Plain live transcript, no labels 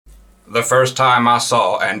The first time I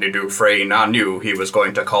saw Andy Dufresne, I knew he was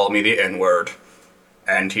going to call me the N-word.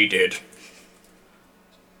 And he did.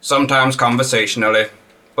 Sometimes conversationally,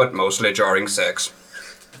 but mostly during sex.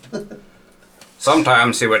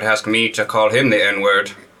 Sometimes he would ask me to call him the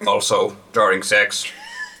N-word, also during sex.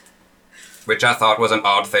 Which I thought was an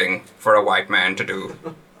odd thing for a white man to do.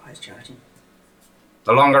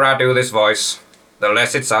 The longer I do this voice, the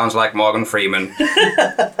less it sounds like Morgan Freeman,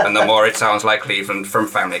 and the more it sounds like Cleveland from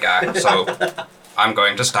Family Guy, so I'm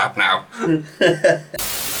going to stop now.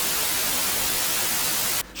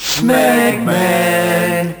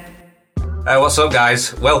 SmegMen! What's up,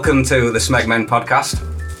 guys? Welcome to the SmegMen podcast.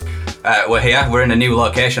 We're here, we're in a new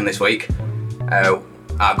location this week. Our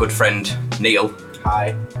good friend Neil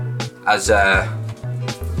Hi. has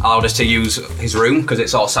allowed us to use his room because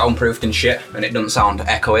it's all soundproofed and shit, and it doesn't sound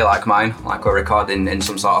echoey like mine, like we're recording in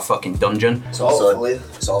some sort of fucking dungeon. It's also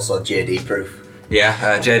JD proof.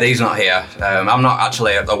 Yeah, JD's not here. I'm not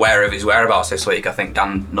actually aware of his whereabouts this week. I think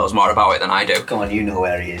Dan knows more about it than I do. Come on, you know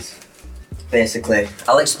where he is. Basically,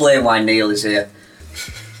 I'll explain why Neil is here.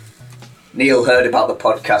 Neil heard about the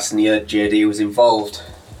podcast and he heard JD was involved.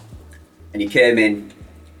 And he came in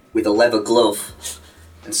with a leather glove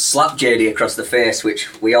and slapped JD across the face,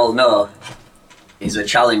 which we all know is a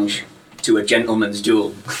challenge to a gentleman's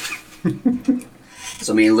duel.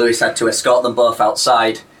 So me and Lewis had to escort them both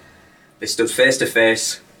outside. They stood face to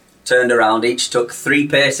face, turned around, each took 3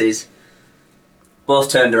 paces,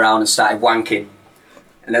 both turned around and started wanking.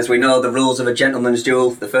 And as we know the rules of a gentleman's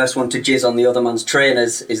duel, the first one to jizz on the other man's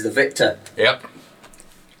trainers is the victor. Yep.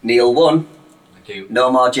 Neil won. Thank you.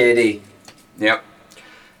 No more JD. Yep.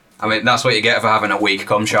 I mean, that's what you get for having a weak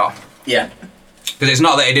cum shot. Yeah. Because it's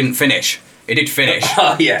not that he didn't finish. He did finish.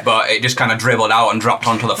 Oh, yeah. But it just kind of dribbled out and dropped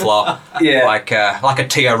onto the floor. Yeah. Like a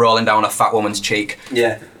tear rolling down a fat woman's cheek.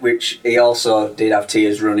 Yeah, which he also did have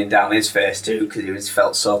tears running down his face too, because he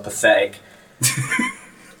felt so pathetic.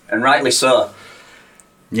 And rightly so.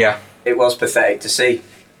 Yeah. It was pathetic to see.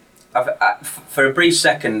 For a brief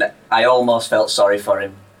second, I almost felt sorry for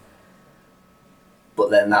him. But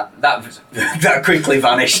then that quickly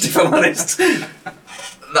vanished, if I'm honest.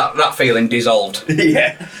 That feeling dissolved.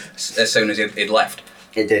 Yeah. As soon as he'd left.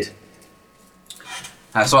 It did.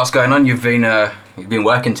 So what's going on? You've been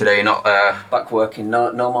working today. You're not Back working.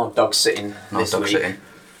 No more dog sitting this dog week. sitting.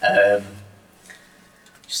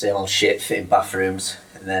 Just same old shit, fitting bathrooms.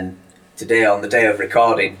 And then today, on the day of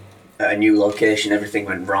recording, at a new location, everything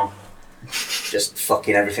went wrong. Just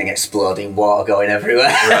fucking everything exploding, water going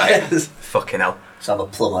everywhere. Right. Fucking hell. So I'm a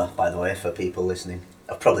plumber, by the way, for people listening.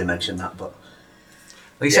 I've probably mentioned that, but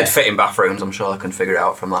Well, you said fitting bathrooms. I'm sure I can figure it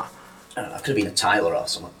out from that. I don't know, I could have been a tiler or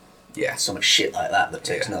something. Yeah. Some shit like that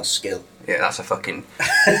takes no skill. Yeah, that's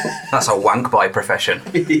a wank boy profession.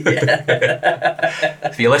 Yeah.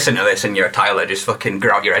 If you listen to this and you're a tiler, just fucking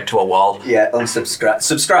grout your head to a wall. Yeah, unsubscribe.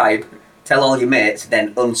 Subscribe, tell all your mates,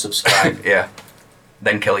 then unsubscribe. Yeah.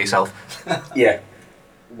 Then kill yourself. Yeah.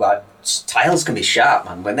 Well, tiles can be sharp,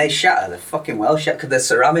 man. When they shatter, they're fucking well sharp, because they're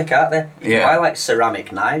ceramic, aren't they? You can buy like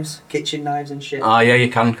ceramic knives, kitchen knives and shit. Oh, yeah, you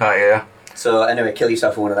can, can't you? Yeah. So anyway, kill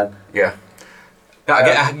yourself with one of them. Yeah.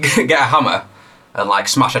 Get a hammer and like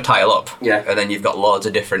smash a tile up. Yeah. And then you've got loads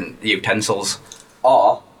of different utensils.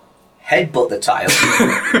 Or headbutt the tile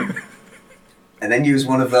and then use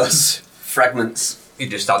one of those fragments. It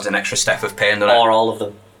just adds an extra step of pain, doesn't it? Or all of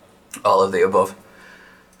them. All of the above.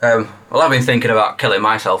 Well, I've been thinking about killing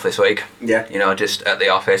myself this week. Yeah. You know, just at the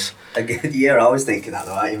office. You're always thinking that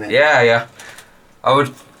though, aren't you, mate? Yeah.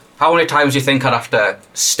 How many times do you think I'd have to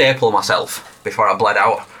staple myself before I bled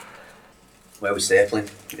out? Where are we stapling?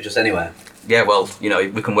 Just anywhere? Yeah, well, you know,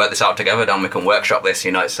 we can work this out together, Dan. We can workshop this,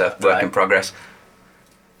 you know, it's a work in progress.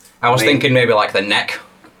 I was thinking maybe like the neck.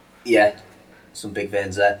 Yeah, some big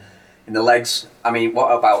veins there. In the legs, I mean,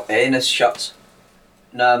 what about anus shots?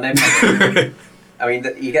 No, maybe. I mean,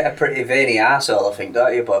 you get a pretty veiny arsehole, I think,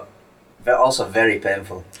 don't you? But they're also very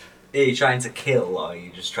painful. Are you trying to kill, or are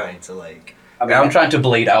you just trying to like... I mean, I'm trying to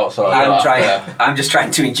bleed out, so... I'm just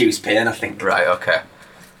trying to induce pain, I think. Right, okay.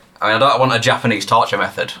 I mean, I don't want a Japanese torture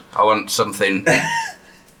method. I want something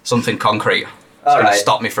concrete. It's going to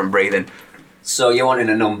stop me from breathing. So you're wanting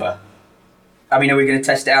a number? I mean, are we going to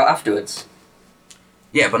test it out afterwards?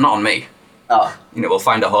 Yeah, but not on me. Oh. You know, we'll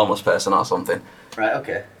find a homeless person or something. Right,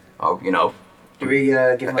 okay. Oh, you know... Do we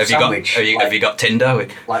give them a sandwich? Have you got Tinder?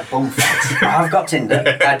 Like bum fat. Oh, I've got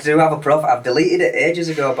Tinder. I do have a profile. I've deleted it ages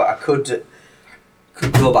ago, but I could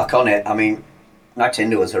go back on it. I mean, my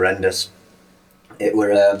Tinder was horrendous. It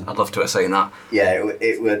were. I'd love to have seen that. Yeah,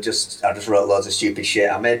 it were just. I just wrote loads of stupid shit.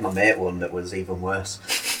 I made my mate one that was even worse.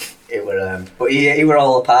 It were. But he were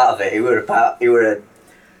all a part of it. He were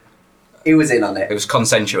He was in on It it. was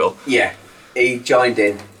consensual. Yeah, he joined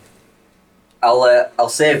in. I'll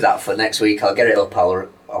save that for next week. I'll get it up on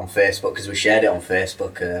Facebook because we shared it on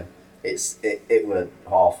Facebook. It was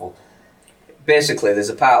awful. Basically, there's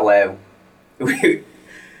a part where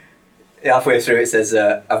halfway through it says,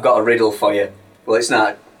 "I've got a riddle for you." Well, it's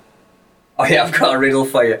not. Oh yeah, I've got a riddle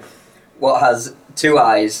for you. What has 2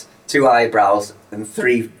 eyes, 2 eyebrows, and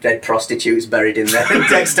 3 dead prostitutes buried in their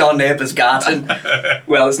next door neighbour's garden?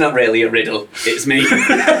 Well, it's not really a riddle. It's me.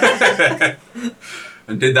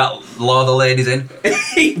 And did that lure the ladies in?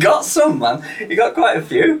 He got some, man. He got quite a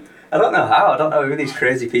few. I don't know how. I don't know who these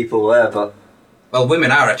crazy people were, but Well,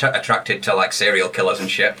 women are attracted to like serial killers and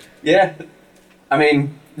shit. yeah. I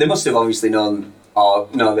mean, they must have obviously known, or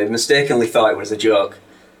no, they mistakenly thought it was a joke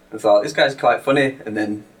and thought this guy's quite funny, and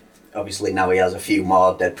then obviously now he has a few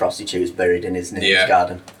more dead prostitutes buried in his neighbour's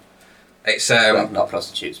garden. It's Well, not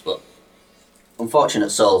prostitutes, but unfortunate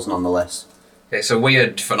souls nonetheless. It's a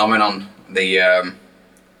weird phenomenon. The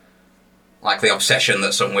like the obsession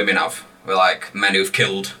that some women have with like men who've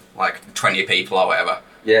killed like 20 people or whatever.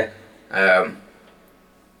 Yeah.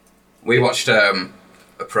 We watched a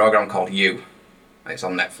program called You. It's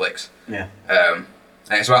on Netflix. Yeah. And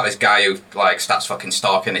it's about this guy who like starts fucking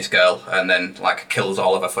stalking this girl and then like kills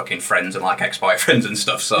all of her fucking friends and like ex-boyfriends and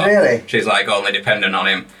stuff. So Really? she's like only dependent on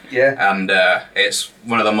him. Yeah. And it's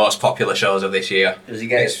one of the most popular shows of this year. Does he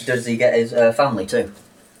get his family too?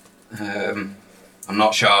 I'm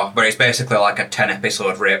not sure, but it's basically like a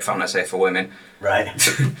 10-episode rape fantasy for women. Right.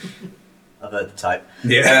 I've heard the type.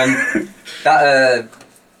 Yeah.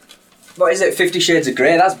 What is it? 50 Shades of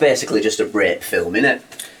Grey? That's basically just a rape film, isn't it?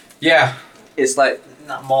 Yeah. It's like, Isn't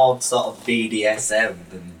that more sort of BDSM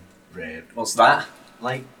than rape? what's that?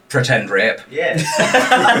 Like, Pretend rape. yeah.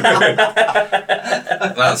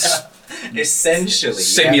 That's Essentially.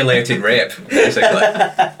 simulated rape, basically.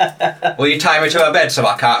 Will you tie me to a bed so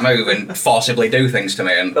I can't move and forcibly do things to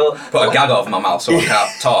me and put a gag over my mouth so I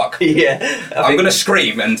can't talk? Yeah. I'm going to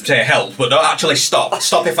scream and say help, but don't actually stop.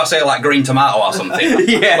 Stop if I say like green tomato or something.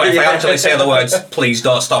 Yeah, But if I yeah. actually say the words, please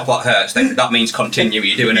don't stop, that hurts, then that means continue,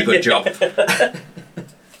 you're doing a good job.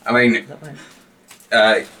 I mean,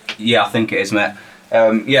 yeah, I think it is, mate.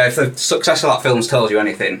 Yeah, if the success of that film's tells you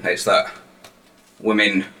anything, it's that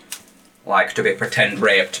women like to be pretend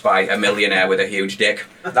raped by a millionaire with a huge dick.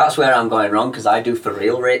 That's where I'm going wrong, because I do for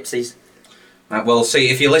real rapesies. Well,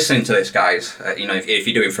 see, if you're listening to this, guys, you know, if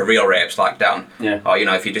you're doing for real rapes like Dan, Yeah. or, you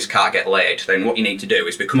know, if you just can't get laid, then what you need to do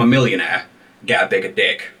is become a millionaire, get a bigger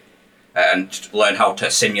dick, and learn how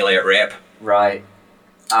to simulate rape, Right.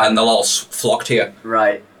 and they'll all flock to you.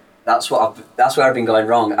 Right. That's where I've been going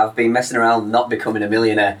wrong. I've been messing around not becoming a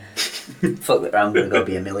millionaire. Fuck it, I'm going to go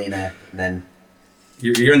be a millionaire. And then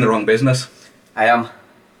You're in the wrong business. I am.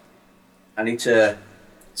 I need to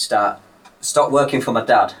stop working for my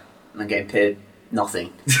dad and I'm getting paid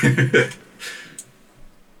nothing.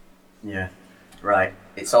 Yeah. Right.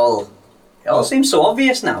 It all seems so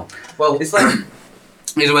obvious now. Well, It's like,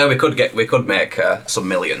 here's where we could make some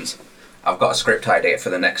millions. I've got a script idea for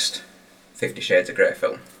the next 50 Shades of Grey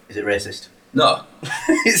film. is it racist? No.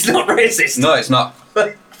 It's not racist. No, it's not.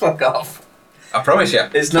 Fuck off. I promise you.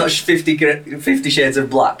 It's not 50 Shades of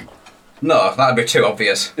Black. No, that'd be too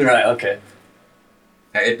obvious. Right, okay.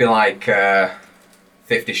 It'd be like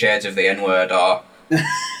 50 Shades of the N-word or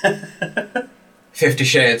 50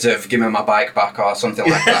 Shades of Give Me My Bike Back or something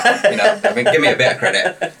like that. You know, I mean, give me a bit of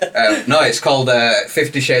credit. No, it's called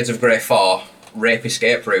 50 Shades of Grey 4 Rape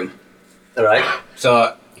Escape Room. Alright.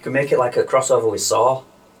 So, You can make it like a crossover with Saw.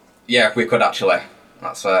 yeah, we could actually.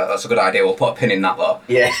 That's a good idea. We'll put a pin in that though.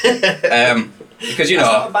 Yeah. Because, you That's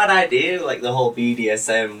not know... a bad idea, like the whole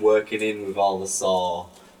BDSM working in with all the Saw,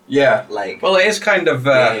 Yeah. like, Well, it is kind of...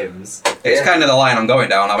 games. It's Yeah. kind of the line I'm going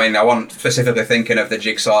down. I mean, I wasn't specifically thinking of the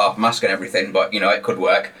Jigsaw mask and everything, but, you know, it could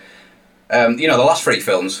work. You know, the last 3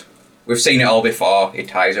 films, we've seen it all before. He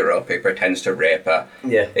ties her up, he pretends to rape her,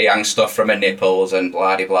 Yeah. he hangs stuff from her nipples and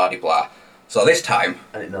blah-de-blah-de-blah. So this time,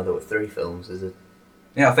 I didn't know there were 3 films, is it?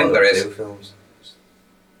 yeah, I think there is. 2 films.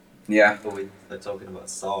 Yeah. But they're talking about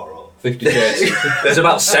Saw or... 50 Shades. There's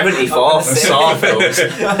about 74 Saw films.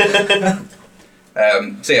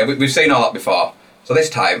 So yeah, we've seen all that before. So this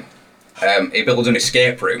time, he builds an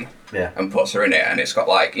escape room Yeah. and puts her in it, and it's got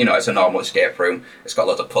like, you know, it's a normal escape room. It's got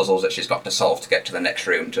loads of puzzles that she's got to solve to get to the next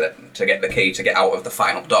room to get the key to get out of the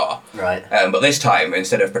final door. Right. But this time,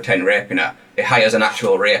 instead of pretend raping her, he hires an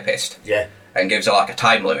actual rapist Yeah. and gives her like a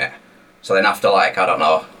time limit. So then after like, I don't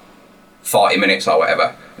know, 40 minutes or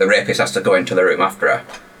whatever, the rapist has to go into the room after her,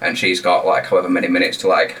 and she's got like however many minutes to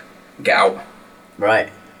like get out. Right.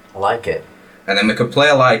 I like it. And then we could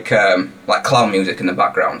play like clown music in the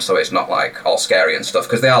background, so it's not like all scary and stuff,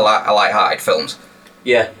 because they are light-hearted films.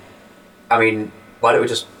 Yeah. I mean, why don't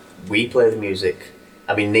we play the music?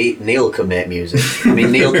 I mean, Neil can make music. I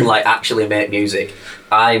mean, Neil can like actually make music.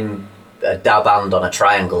 I'm a dab hand on a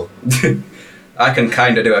triangle. I can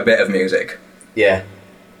kind of do a bit of music. Yeah.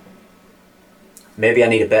 Maybe I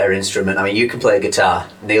need a better instrument. I mean, you can play guitar.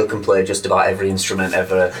 Neil can play just about every instrument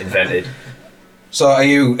ever invented. So are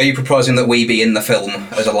you proposing that we be in the film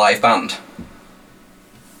as a live band?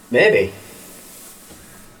 Maybe.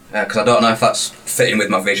 Because I don't know if that's fitting with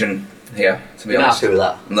my vision here, to be honest. You're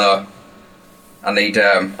not happy with that? No. I need...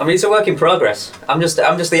 I mean, it's a work in progress. I'm just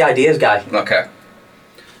the ideas guy. Okay.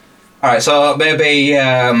 Alright, so maybe...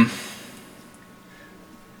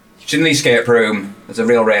 she's in the escape room. There's a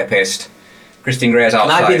real rapist. Christine Grey's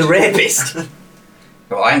outside. Can I be the rapist?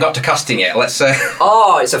 Well, I ain't got to casting yet. Let's...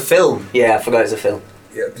 Oh, it's a film. Yeah, I forgot it's a film.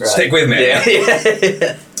 Yeah, stick with me. Yeah.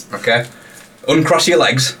 Yeah. Okay. Uncross your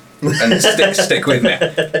legs and stick with me.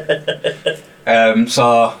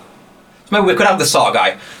 So maybe we could have the Saw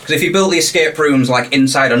guy, because if you built the escape rooms like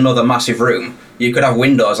inside another massive room, you could have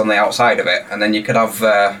windows on the outside of it, and then you could have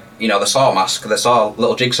the Saw mask, the Saw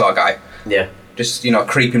little jigsaw guy. Yeah. Just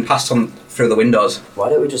creeping past on through the windows. Why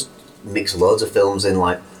don't we just mix loads of films in,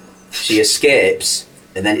 like she escapes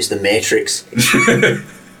and then it's the Matrix?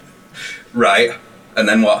 Right. And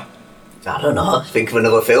then what? I don't know. Think of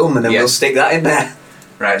another film and then we'll stick that in there.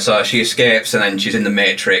 Right, so she escapes and then she's in the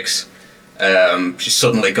Matrix. She's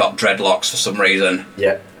suddenly got dreadlocks for some reason.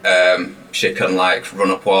 Yeah. She can like run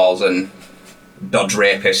up walls and dodge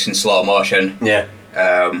rapists in slow motion. Yeah.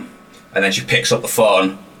 And then she picks up the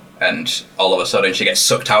phone and all of a sudden she gets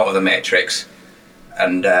sucked out of the Matrix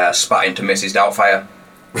and spat into Mrs. Doubtfire.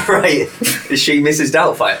 Right. Is she Mrs.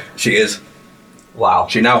 Doubtfire? She is. Wow.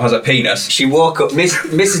 She now has a penis. She woke up,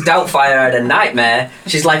 Mrs. Doubtfire had a nightmare.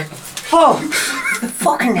 She's like, oh,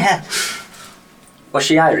 fucking hell. Was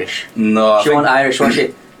she Irish? No, She wasn't Irish, was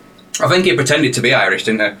she? I think he pretended to be Irish,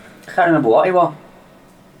 didn't he? I can't remember what he was.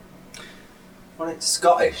 Well, it's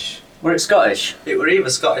Scottish. Were it Scottish? It were either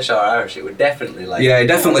Scottish or Irish. It would definitely like. Yeah, he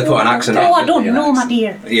definitely put an accent Oh, on. I don't know, my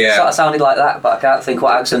dear. Yeah. Sort of sounded like that, but I can't think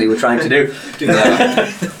what accent he was trying to do.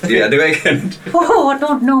 Yeah, do it again. Oh, I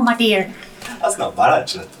don't know, my dear. That's not bad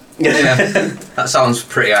actually. Yeah, that sounds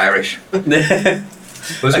pretty Irish.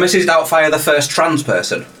 Was Mrs. Doubtfire the first trans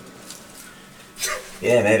person?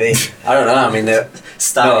 Yeah, maybe. I don't know. I mean,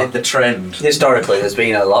 Started the trend. historically, there's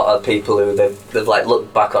been a lot of people who they've like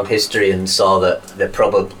looked back on history and saw that they're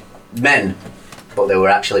probably men, but they were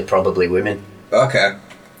actually probably women. Okay.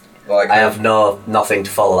 Like, I have nothing to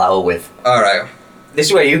follow that up with. Alright. This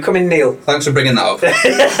is where you come in, Neil. Thanks for bringing that up.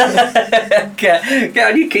 Get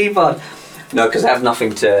on your keyboard. No, because I have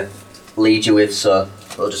nothing to lead you with, so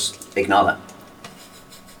we'll just ignore that.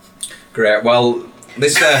 Great. Well,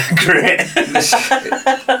 this. Great.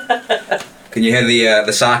 Can you hear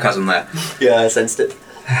the sarcasm there? Yeah, I sensed it.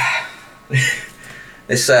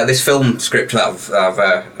 This film script that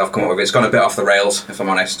I've come up with, it's gone a bit off the rails, if I'm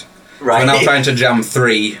honest. Right. We're now trying to jam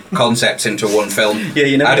 3 concepts into one film. Yeah,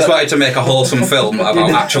 you never I just got- wanted to make a wholesome film about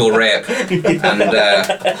actual rape,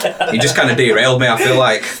 and you just kind of derailed me. I feel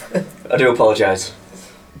like I do apologise.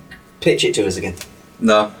 Pitch it to us again.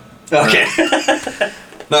 no, Okay.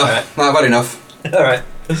 no, I've had enough. Alright.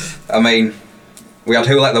 I mean, we had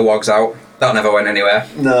Who Let the Wogs Out. That never went anywhere.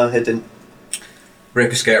 No, it didn't.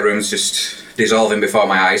 Rape escape rooms just dissolving before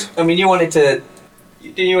my eyes. I mean, you wanted to...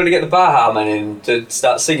 Didn't you want to get the bar harmon in to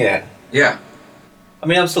start singing it? Yeah. I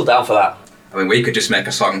mean, I'm still down for that. I mean, we could just make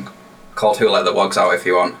a song called Who Let the Wogs Out if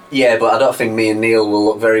you want. Yeah, but I don't think me and Neil will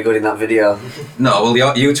look very good in that video. No,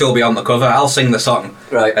 well, you two will be on the cover. I'll sing the song.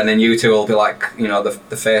 Right. And then you two will be like,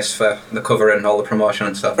 the face for the cover and all the promotion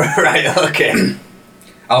and stuff. Right, okay.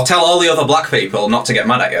 I'll tell all the other black people not to get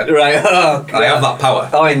mad at you. Right, oh, I have that power.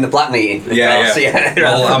 Oh, in the black meeting? Yeah. Yeah.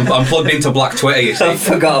 Well, I'm plugged into black Twitter, you I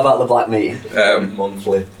see. forgot about the black meeting.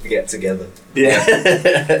 Monthly get together. Yeah.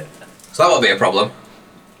 So that won't be a problem.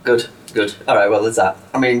 Good. Alright, well, there's that.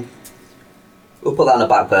 I mean, we'll put that on a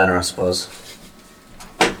back burner, I suppose.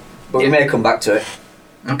 But we may come back to it.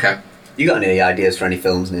 Okay. You got any ideas for any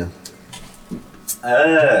films, Neil?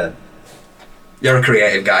 You're a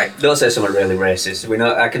creative guy. Don't say something really racist.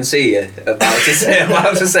 I can see you about to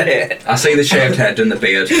say it. I see the shaved head and the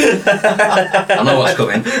beard. I know what's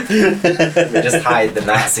coming. We just hide the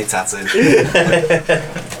Nazi tattoo.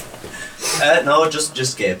 No,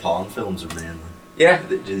 just gay porn films mainly. Yeah.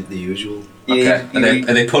 The usual. Okay.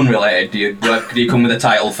 Are they pun related? Do you come with the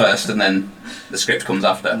title first and then the script comes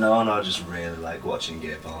after? No, I just really like watching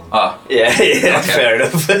gay porn. Oh. Yeah, that's Okay. fair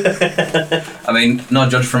enough. I mean, no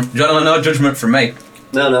judgment from me.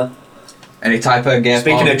 No. Any type of gay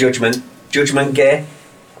Speaking porn? of judgment gay.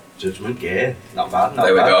 Judgment gay. Not bad, not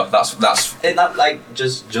there we bad. go. That's. Isn't that like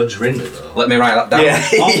just Judge Rinder though? Let me write that down. Yeah.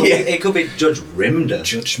 Oh, but it could be Judge Rimder.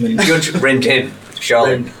 Judgment. Judge rimmed him,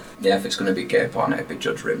 surely. Yeah, if it's going to be gay porn, it'd be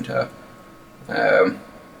Judge rimmed her.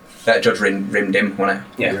 Judge rimmed him, wouldn't it?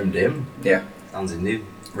 Yeah. Rimmed him. Yeah. Sounds Indian.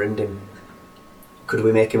 Rimmed him. Could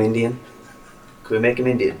we make him Indian?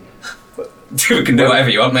 We can do whatever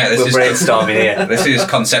you want, mate. We're brainstorming here. This is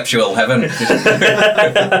conceptual heaven. This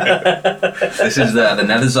is the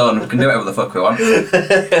nether zone. We can do whatever the fuck we want.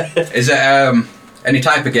 Is it any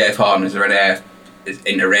type of gay porn? Is there any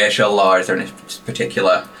interracial, or is there any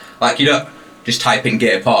particular? Like, you don't just type in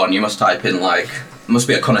gay porn. You must type in like. There must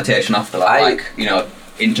be a connotation after that, like, you know,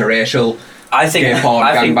 interracial. I think gay porn,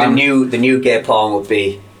 I think gangbang. the new gay porn would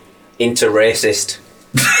be interracist.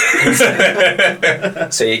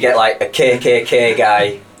 So you get like a KKK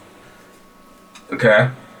guy. Okay.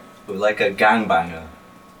 With like a gangbanger.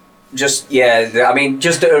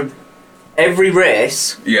 Every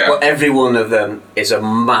race, Yeah. but every one of them is a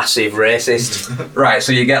massive racist. Right,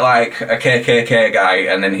 so you get like a KKK guy,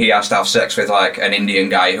 and then he has to have sex with like an Indian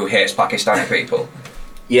guy who hates Pakistani people.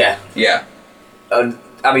 Yeah. Yeah. And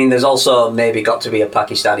I mean, there's also maybe got to be a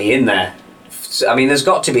Pakistani in there. I mean, there's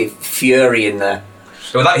got to be fury in there.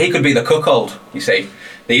 So that he could be the cuckold. You see,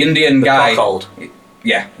 the Indian guy. Cuckold.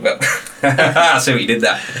 Yeah. Well, I see what you did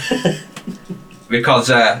there. Because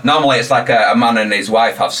normally it's like a man and his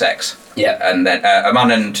wife have sex. Yeah. And then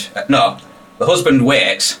the husband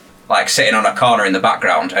waits, like sitting on a corner in the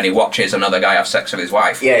background, and he watches another guy have sex with his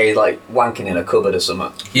wife. Yeah, he's like wanking in a cupboard or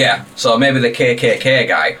something. Yeah, so maybe the KKK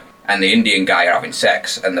guy and the Indian guy are having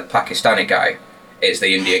sex, and the Pakistani guy is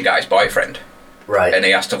the Indian guy's boyfriend. Right. And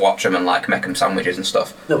he has to watch them and like make them sandwiches and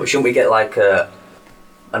stuff. No, but shouldn't we get like a...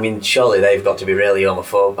 I mean, surely they've got to be really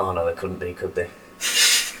homophobic. Oh no, they couldn't be, could they?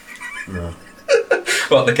 No.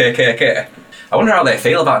 What, the KKK? I wonder how they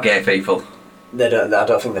feel about gay people. They don't. I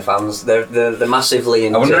don't think they're fans. They're massively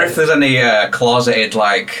into... I wonder if there's any closeted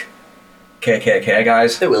like KKK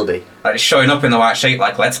guys. There will be. Like showing up in the white sheet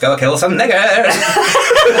like, let's go kill some niggers.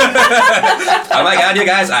 Oh my god, you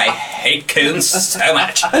guys, I hate coons so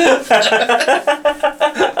much.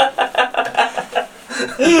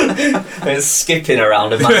 It's skipping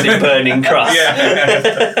around a massive burning cross.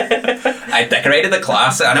 Yeah. I decorated the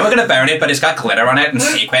class. I know we're going to burn it, but it's got glitter on it and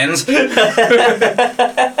sequins.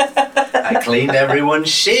 I cleaned everyone's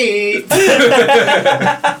sheet.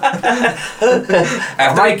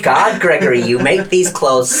 Oh my god, Gregory, you make these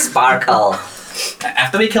clothes sparkle.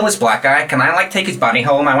 After we kill this black guy, can I like take his body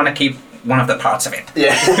home? I want to keep one of the parts of it.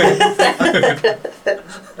 Yeah.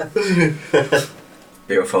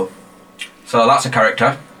 Beautiful. So that's a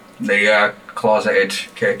character. The closeted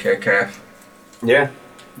KKK Yeah.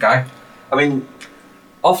 guy. I mean,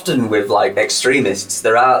 often with like extremists,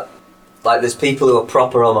 there's people who are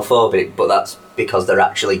proper homophobic, but that's because they're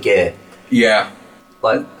actually gay. Yeah.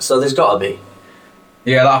 Like, so there's got to be.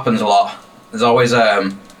 Yeah, that happens a lot. There's always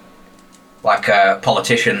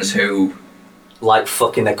politicians who... Like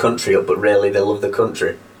fucking their country up, but really they love the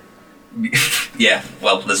country. Yeah,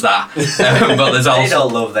 well, there's that. But there's They also...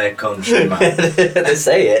 don't love their country, man. They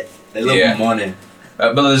say it. They love Yeah. money.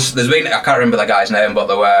 But there's been, I can't remember the guy's name, but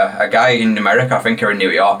there were a guy in America, I think, or in New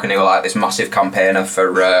York, and he was like this massive campaigner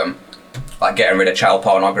for like getting rid of child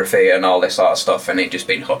pornography and all this sort of stuff, and he'd just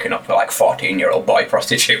been hooking up with like 14-year-old boy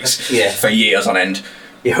prostitutes for years on end.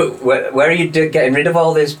 Where are you getting rid of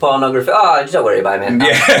all this pornography? Oh, don't worry about it, man.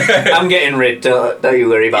 Yeah. I'm getting rid. Don't you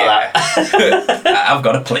worry about that. I've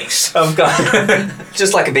got a place. I've got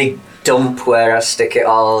just like a big dump where I stick it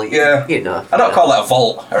all. Yeah. You know. I don't call it a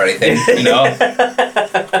vault or anything, you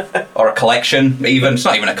know. Or a collection, even. It's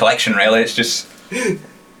not even a collection, really. It's just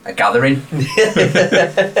a gathering.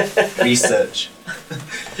 Research.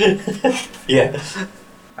 Yeah.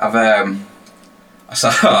 I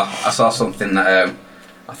saw something that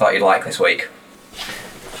I thought you'd like this week.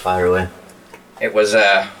 Fire away. It was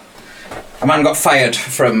a man got fired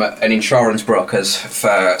from an insurance broker's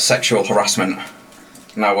for sexual harassment.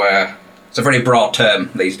 Now, it's a very broad term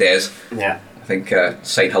these days. Yeah. I think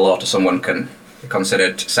saying hello to someone can be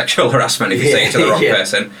considered sexual harassment if you say it to the wrong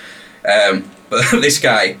person. But this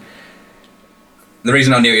guy, the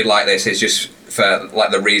reason I knew he'd like this is just for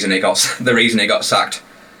like the reason he got sacked.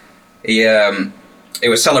 He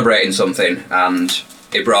was celebrating something and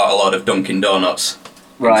he brought a load of Dunkin' Donuts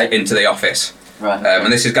into the office. Right.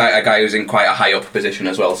 And this is a guy who's in quite a high up position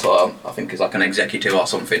as well, so I think he's like an executive or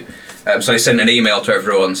something. So he sent an email to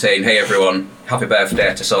everyone saying, "Hey everyone, happy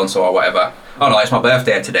birthday to so and so or whatever. Oh no, it's my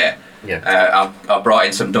birthday today. Yeah. I brought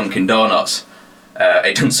in some Dunkin' Donuts."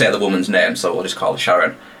 It doesn't say the woman's name, so we'll just call her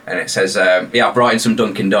Sharon. And it says, "Yeah, I brought in some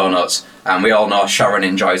Dunkin' Donuts, and we all know Sharon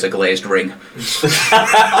enjoys a glazed ring."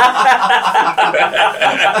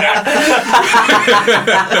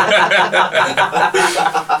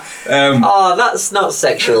 Oh, that's not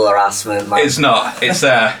sexual harassment, man. It's not. It's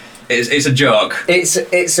a joke. It's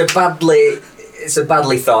a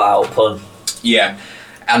badly thought out pun. Yeah,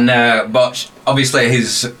 and but obviously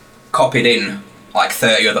he's copied in like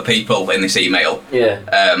 30 other people in this email. Yeah.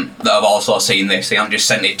 That have also seen this. He hasn't just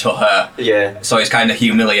sent it to her. Yeah. So he's kind of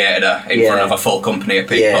humiliated her in front of a full company of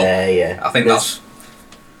people. Yeah. I think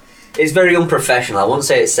It's very unprofessional. I wouldn't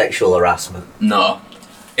say it's sexual harassment. No,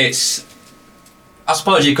 it's. I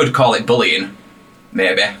suppose you could call it bullying,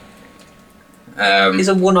 maybe. It's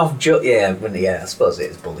a one-off joke. Yeah, I suppose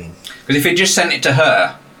it is bullying. Because if he just sent it to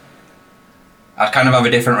her, I'd kind of have a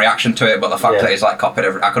different reaction to it. But the fact that he's like copied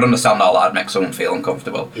I could understand all that. I'd make someone feel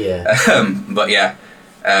uncomfortable. Yeah. But yeah,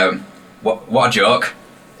 what a joke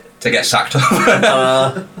to get sacked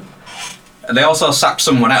over. They also sacked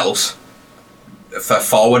someone else for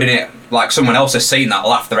forwarding it. Like someone else has seen that,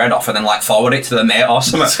 laughed their head off, and then like forward it to the mate or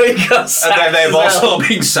something. So he got sacked. And then they've also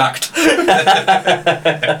been sacked.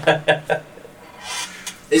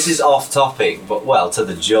 This is off topic, but to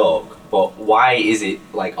the joke. But why is it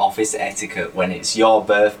like office etiquette when it's your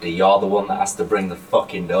birthday? You're the one that has to bring the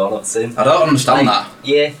fucking donuts in. I don't understand that.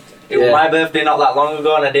 Yeah. It was my birthday not that long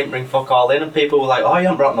ago and I didn't bring fuck all in and people were like, "Oh, you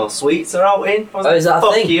haven't brought no sweets or out in." I was is that a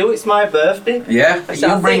fuck thing? you, it's my birthday. Yeah.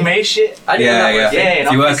 You bring me shit. I didn't know that was a thing.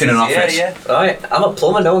 If you work in an office. Yeah. Right, I'm a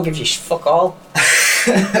plumber. No one gives you fuck all.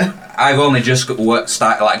 I've only just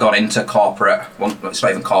gone into corporate. Well, it's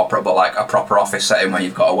not even corporate, but like a proper office setting where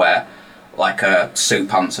you've got to wear like suit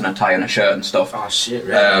pants and a tie and a shirt and stuff. Oh shit,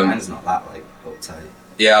 really? Mine's not that like uptight.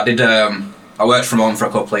 Yeah, I did. I worked from home for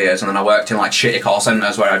a couple of years, and then I worked in like shitty call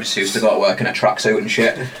centres where I just used to go to work in a tracksuit and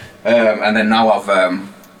shit. And then now I've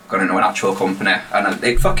gone into an actual company, and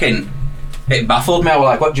it baffled me. I was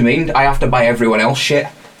like, "What do you mean? I have to buy everyone else shit?"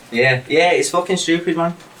 Yeah, it's fucking stupid,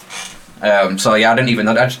 man. So yeah, I didn't even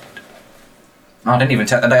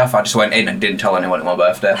take the day off. I just went in and didn't tell anyone it was my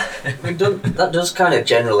birthday. That does kind of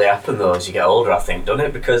generally happen though as you get older, I think, doesn't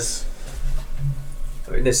it? Because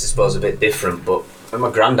I mean, this is supposed a bit different, but when my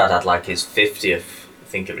granddad had like his 50th, I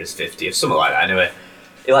think it was 50th, something like that. Anyway,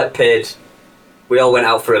 he like paid. We all went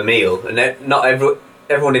out for a meal, and not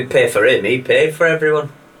everyone didn't pay for him. He paid for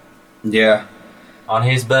everyone. Yeah. On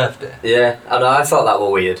his birthday. Yeah, I thought that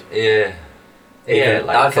was weird. Yeah.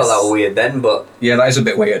 I thought that was weird then, but Yeah, that is a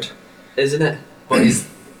bit weird. isn't it? But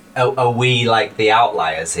are we like the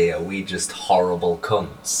outliers here? Are we just horrible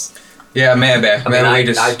cunts? Yeah, maybe.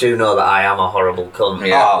 I do know that I am a horrible cunt.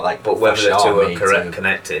 Yeah. But whether the two are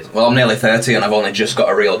connected. Well, I'm nearly 30 and I've only just got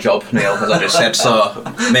a real job, Neil, as I just said. So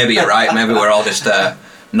maybe you're right. Maybe we're all just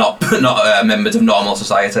not members of normal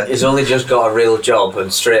society. He's only just got a real job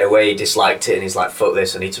and straight away he disliked it and he's like, fuck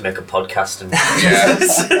this, I need to make a podcast and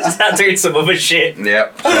start doing some other shit.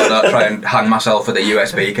 Yep. So I'll try and hang myself with a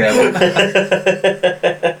USB cable.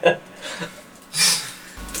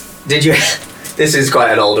 Did you? This is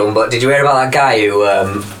quite an old one, but did you hear about that guy who?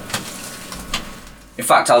 In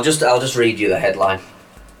fact, I'll just read you the headline.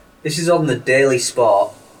 This is on the Daily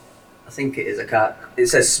Sport. I think it is a cat. It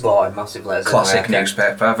says sport in massive letters. Classic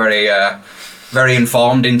newspaper. Very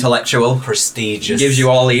informed, intellectual, prestigious. Gives you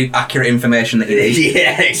all the accurate information that you need.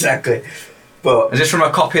 Yeah, exactly. But is this from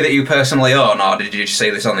a copy that you personally own, or did you just see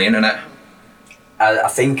this on the internet? I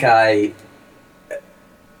think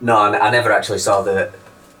No, I never actually saw the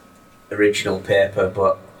original paper,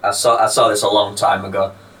 but I saw this a long time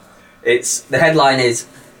ago. The headline is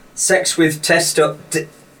Sex with Tesco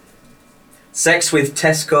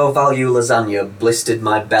value lasagna blistered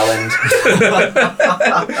my bell end.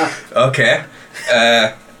 Okay.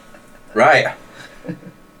 Right.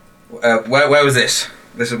 Where was this?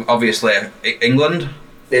 This is obviously England.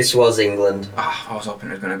 This was England. Oh, I was hoping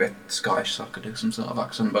it was going to be Scottish so I could do some sort of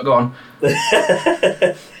accent, but go on.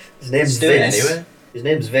 His name's Vince. Anyway. His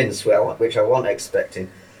name's Vince, which I wasn't expecting.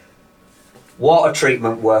 Water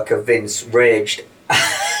treatment worker Vince raged.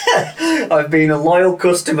 I've been a loyal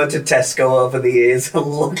customer to Tesco over the years and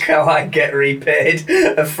look how I get repaid.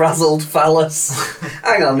 A frazzled phallus.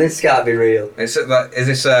 Hang on, this can't be real. Is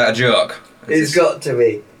this a joke? It's got to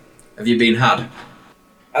be. Have you been had?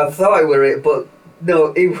 I thought it were it, but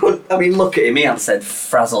no, he would. I mean, look at him. He hadn't said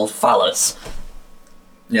frazzled phallus.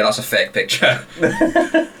 Yeah, that's a fake picture.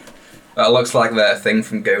 That looks like the thing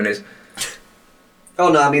from Goonies. Oh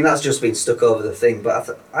no, I mean that's just been stuck over the thing, but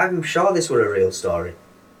I'm sure this were a real story.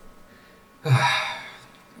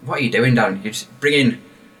 What are you doing, Dan? You're just bringing...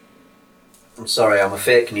 I'm sorry, I'm a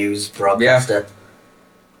fake news broadcaster.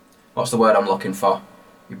 What's the word I'm looking for?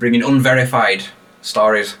 You're bringing unverified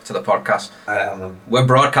stories to the podcast. We're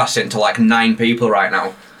broadcasting to like 9 people right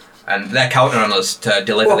now, and they're counting on us to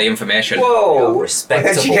deliver the information. Whoa!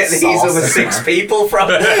 Respectable. Where'd you get these other 6 people from?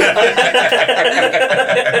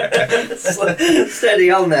 Steady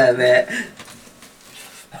on there, mate.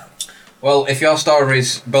 Well, if your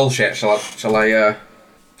story's bullshit, shall I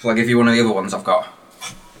give you one of the other ones I've got?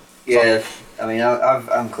 Yeah, I mean,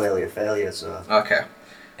 I'm clearly a failure, so... Okay.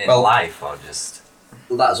 In life, or just...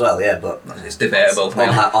 Well, that as well, yeah, but... It's debatable.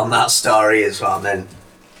 On that story as well, then...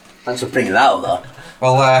 Thanks for bringing that up, though.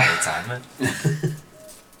 Well, Time,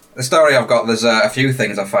 the story I've got, there's a few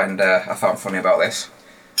things I found funny about this.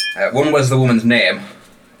 One was the woman's name.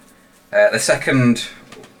 The second...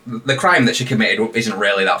 The crime that she committed isn't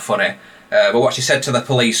really that funny. But what she said to the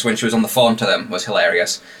police when she was on the phone to them was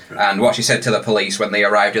hilarious. And what she said to the police when they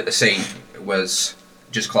arrived at the scene was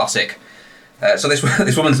just classic. So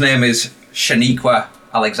this woman's name is Shaniqua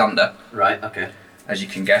Alexander. Right, okay. As you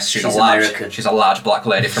can guess, she's American. She's a large black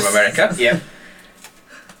lady from America. Yep.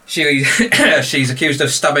 She's accused of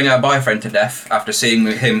stabbing her boyfriend to death after seeing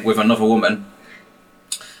him with another woman.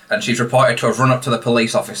 And she's reported to have run up to the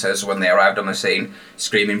police officers when they arrived on the scene,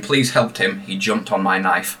 screaming, "Please help him, he jumped on my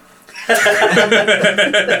knife."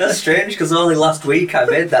 That's strange, because only last week I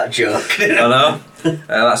made that joke. I know.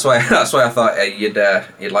 That's why I thought you'd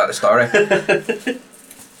like the story.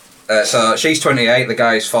 So she's 28, the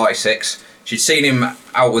guy's 46. She'd seen him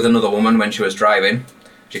out with another woman when she was driving.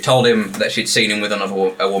 She told him that she'd seen him with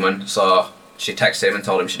a woman, so she texted him and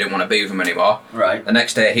told him she didn't want to be with him anymore. Right. The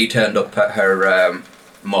next day he turned up at her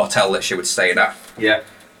motel that she was staying at. Yeah.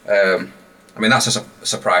 I mean, that's a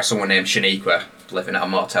surprise, someone named Shaniqua living at a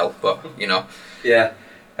motel, but, you know. Yeah.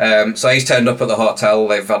 So he's turned up at the hotel,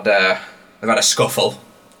 they've had a scuffle.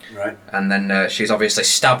 Right. And then she's obviously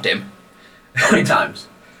stabbed him. How many times?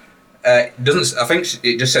 Doesn't. I think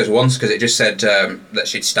it just says once, because it just said that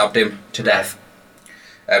she'd stabbed him to death.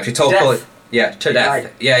 She told police. Yeah, to death.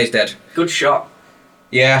 Died. Yeah, he's dead. Good shot.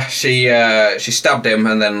 Yeah, she stabbed him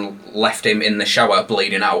and then left him in the shower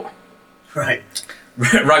bleeding out. Right.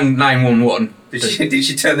 Rang 911. Did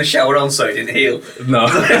she turn the shower on so it didn't heal? No.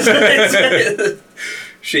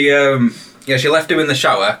 She left him in the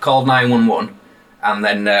shower, called 911, and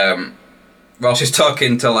then while she's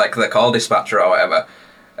talking to like the call dispatcher or whatever,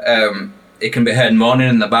 it can be heard moaning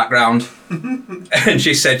in the background. And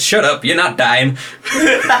she said, "Shut up, you're not dying."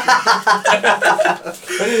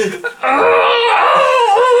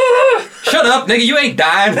 Shut up, nigga, you ain't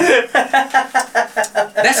dying.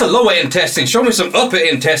 That's a lower intestine. Show me some upper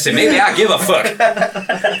intestine. Maybe I give a fuck.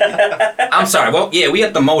 I'm sorry. Well, yeah, we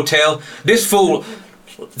at the motel. This fool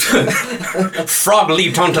frog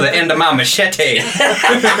leaped onto the end of my machete.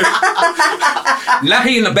 Now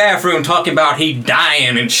he in the bathroom talking about he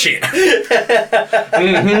dying and shit.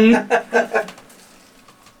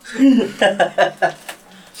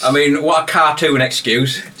 I mean, what a cartoon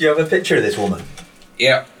excuse. Do you have a picture of this woman?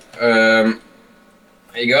 Yeah. There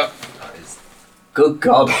you go. Good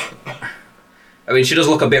God. I mean, she does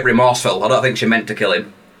look a bit remorseful. I don't think she meant to kill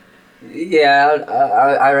him. Yeah,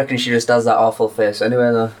 I reckon she just has that awful face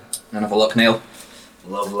anyway, though. And have a look, Neil.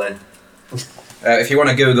 Lovely. If you want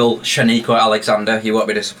to Google Shaniqua Alexander, you won't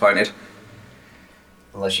be disappointed.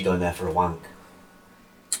 Unless you're going there for a wank.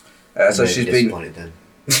 So she's been... disappointed then.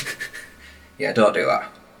 Yeah, don't do that.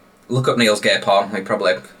 Look up Neil's gay porn. He'd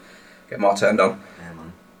probably get more turned on. Yeah,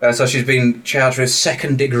 man. So she's been charged with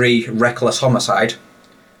second-degree reckless homicide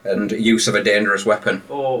and use of a dangerous weapon.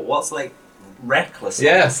 Oh, what's like reckless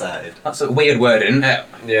Yeah. homicide? That's a weird word, isn't it?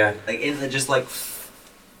 Yeah. Like, isn't there just like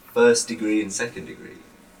first degree and second degree?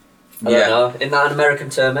 I don't know. Isn't that an American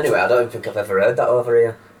term anyway? I don't think I've ever heard that over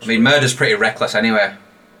here. I mean, murder's pretty reckless anyway.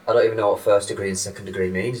 I don't even know what first degree and second degree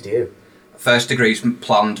means, do you? First degree's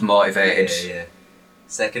planned, motivated. Yeah.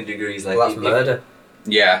 Second degree is like... Well, that's murder.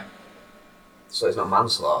 Yeah. So it's not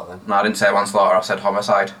manslaughter then? No, I didn't say manslaughter, I said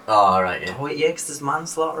homicide. Oh, right, yeah. Oh, wait, yeah, 'cause there's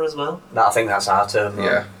manslaughter as well? I think that's our term, though.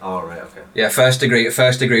 Yeah. Oh, right, okay. Yeah, first degree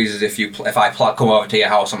is if I come over to your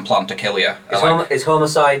house and plan to kill you. Is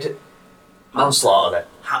homicide manslaughter then?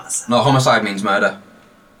 Homicide. No, homicide means murder.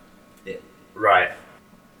 Yeah. Right.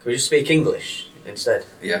 Can we just speak English instead?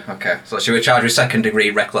 Yeah, okay. So she was charged with second degree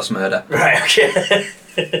reckless murder. Right, okay.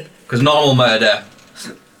 Because normal murder,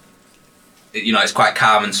 it's quite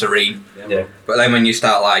calm and serene. Yeah. But then when you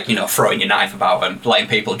start, like, throwing your knife about and letting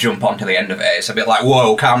people jump onto the end of it, it's a bit like,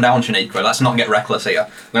 whoa, calm down, Shaniqua, let's not get reckless here.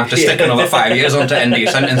 We have to stick another 5 years onto the end of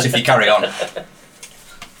your sentence if you carry on.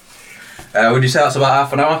 Would you say that's about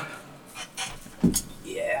half an hour?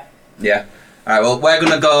 Yeah. Yeah. Alright, well, we're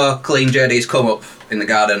going to go clean JD's cum up in the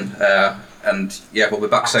garden, and yeah, we'll be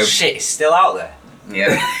back soon. Shit, it's still out there.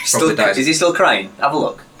 Yeah, probably dies. Is he still crying? Have a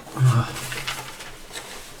look.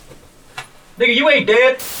 Nigga, you ain't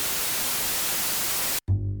dead!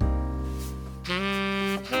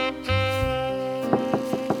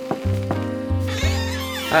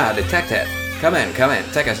 Ah, detective. Come in,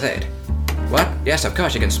 take a seat. What? Yes, of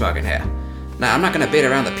course you can smoke in here. Now, I'm not gonna beat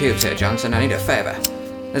around the pubes here, Johnson. I need a favor.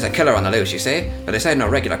 There's a killer on the loose, you see, but this ain't no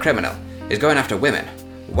regular criminal. He's going after women.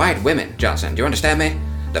 White women, Johnson. Do you understand me?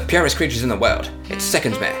 The purest creatures in the world. It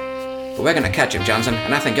sickens me. But we're gonna catch him, Johnson,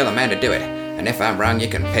 and I think you're the man to do it. And if I'm wrong, you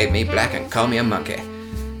can paint me black and call me a monkey.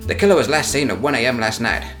 The killer was last seen at 1 a.m. last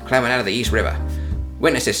night, climbing out of the East River.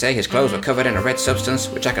 Witnesses say his clothes were covered in a red substance,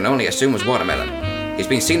 which I can only assume was watermelon. He's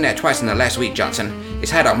been seen there twice in the last week, Johnson.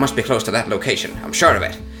 His hideout must be close to that location. I'm sure of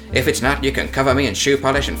it. If it's not, you can cover me in shoe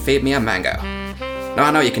polish and feed me a mango. Now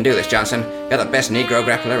I know you can do this, Johnson. You're the best Negro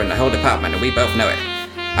grappler in the whole department, and we both know it.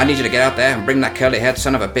 I need you to get out there and bring that curly-haired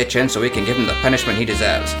son of a bitch in so we can give him the punishment he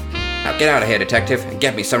deserves. Now get out of here, detective, and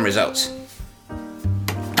get me some results.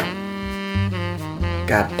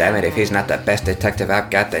 God damn it, if he's not the best detective I've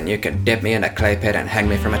got, then you can dip me in a clay pit and hang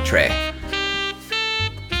me from a tree.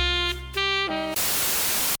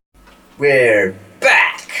 We're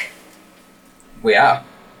back. We are.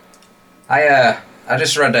 I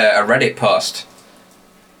just read a Reddit post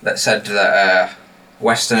that said that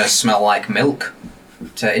Westerners smell like milk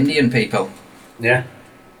to Indian people. Yeah.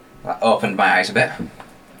 That opened my eyes a bit.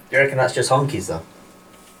 You reckon that's just honkies, though?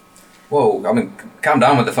 Whoa, I mean, calm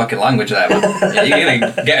down with the fucking language there, man. You're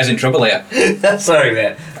gonna get us in trouble here. Sorry,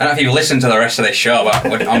 mate. I don't know if you've listened to the rest of this show,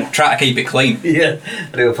 but I'm trying to keep it clean. Yeah,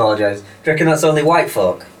 I do apologise. Do you reckon that's only white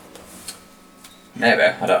folk? Maybe,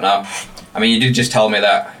 I don't know. I mean, you did just tell me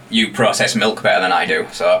that you process milk better than I do,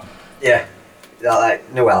 so... Yeah.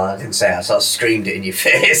 No, well, I didn't say it, I sort of screamed it in your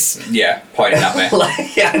face. Yeah, pointing at me.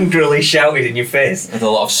 Like, angrily shouted in your face. With a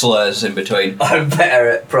lot of slurs in between. I'm better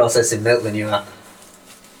at processing milk than you are.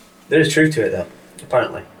 There is truth to it, though,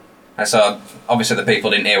 apparently. And so, obviously the people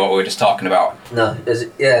didn't hear what we were just talking about. No,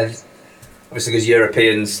 yeah, obviously because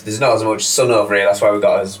Europeans, there's not as much sun over here, that's why we've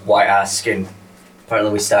got as white-ass skin.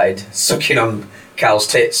 Apparently we started sucking on cows'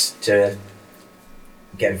 tits to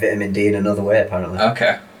get vitamin D in another way, apparently.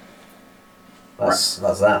 Okay. That's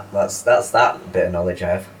that. That's that bit of knowledge I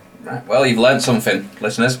have. Right. Well, you've learned something,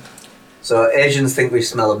 listeners. So Asians think we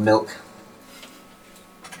smell of milk.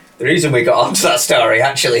 The reason we got onto that story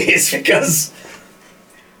actually is because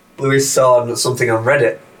Lewis saw something on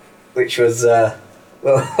Reddit, which was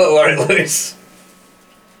what were it, Lewis?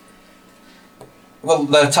 Well,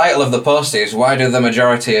 the title of the post is, why do the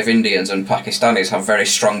majority of Indians and Pakistanis have very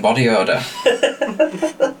strong body odour?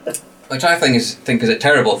 Which I think is a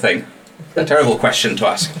terrible thing. A terrible question to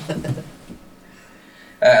ask.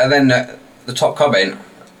 And then the top comment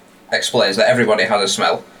explains that everybody has a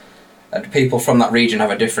smell, and people from that region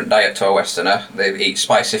have a different diet to a Westerner. They eat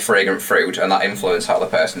spicy, fragrant fruit, and that influences how the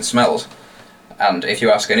person smells. And if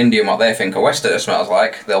you ask an Indian what they think a Westerner smells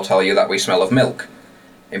like, they'll tell you that we smell of milk.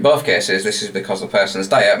 In both cases, this is because the person's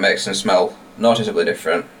diet makes them smell noticeably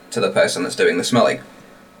different to the person that's doing the smelling.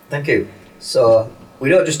 Thank you. So we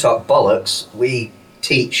don't just talk bollocks, we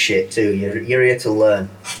teach shit too. You're here to learn.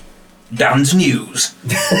 Dan's News.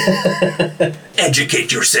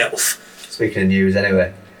 Educate yourself. Speaking of news,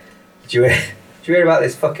 anyway, did you hear about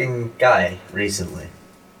this fucking guy recently?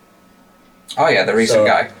 Oh yeah, the recent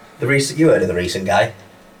guy. You heard of the recent guy?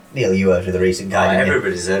 Neil, you heard of the recent guy, didn't you?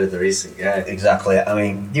 Everybody's heard of the recent guy. Exactly. I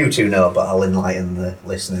mean, you two know, but I'll enlighten the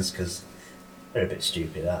listeners because they're a bit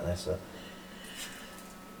stupid, aren't they?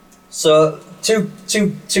 So two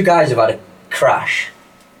guys have had a crash.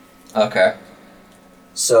 Okay.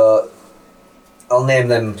 So I'll name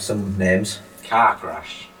them some names. Car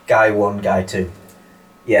crash. Guy 1, guy 2.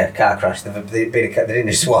 Yeah, car crash. They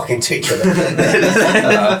didn't just walk into each other. They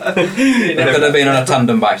could have been on a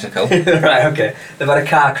tandem bicycle. Right, okay. They've had a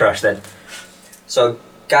car crash then. So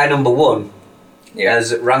guy number 1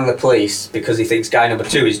 has rang the police because he thinks guy number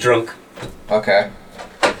 2 is drunk. Okay.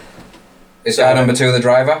 Is guy number 2 the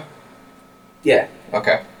driver? Yeah.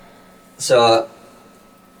 Okay. So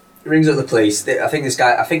he rings up the police. I think this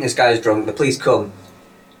guy is drunk. The police come.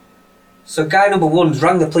 So guy number 1's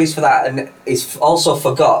rang the police for that, and he's also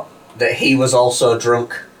forgot that he was also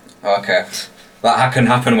drunk. Okay. That can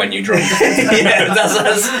happen when you're drunk. Yeah,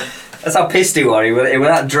 that's That's how pissed he was. He was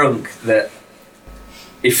that drunk that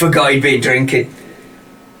he forgot he'd been drinking.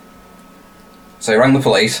 So he rang the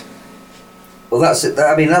police. Well, that's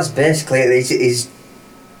basically it. He's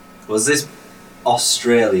Was this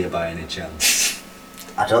Australia by any chance?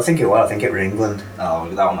 I don't think it was. I think it was England. Oh,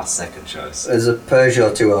 that was my second choice. There's a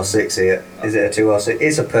Peugeot 206 here. Is it a 206?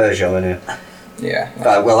 It's a Peugeot, isn't it? Yeah.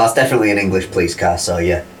 Well, that's definitely an English police car, so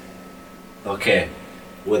yeah. Okay.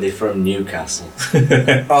 Were they from Newcastle?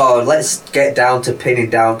 Oh, let's get down to pinning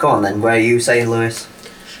down. Go on then. Where are you saying, Lewis?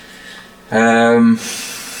 I'm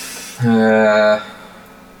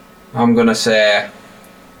gonna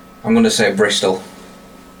say Bristol.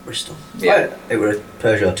 Bristol. Yeah. Oh, it was a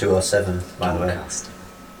Peugeot 207, by the way. Doncaster.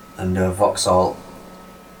 And Vauxhall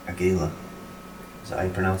Aguila. Is that how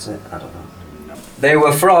you pronounce it? I don't know. No. They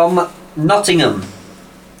were from Nottingham.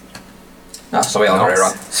 Ah, so we all got it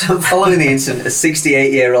wrong. So following the incident, a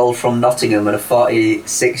 68-year-old from Nottingham and a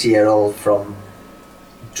 46-year-old from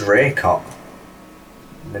Draycott,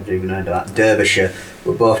 never even heard of that, Derbyshire,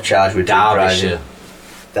 were both charged with drink driving.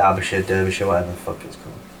 Derbyshire, whatever the fuck it's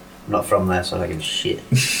called. I'm not from there, so I don't give a shit.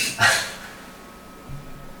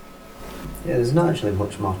 Yeah, there's not actually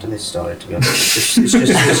much more to this story, to be honest.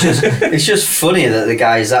 It's just funny that the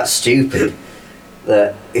guy is that stupid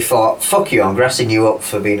that he thought, fuck you, I'm grassing you up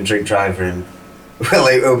for being a drink driver, and well,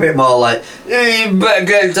 it was a bit more like, hey, you better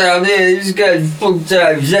get down here, this guy's fucked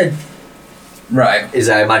out of his head. Right. Is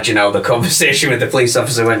I imagine how the conversation with the police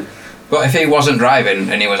officer went. But if he wasn't driving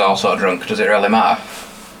and he was also drunk, does it really matter?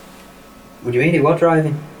 What do you mean he was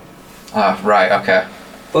driving? Ah, right, okay.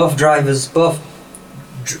 Both drivers,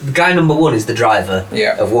 guy number one is the driver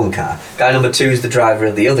Yeah. of one car. Guy number two is the driver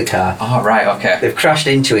of the other car. Oh, right, okay. They've crashed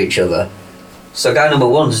into each other. So guy number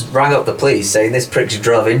one's rang up the police saying this prick's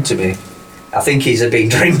drove into me. I think he's been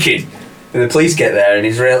drinking. And the police get there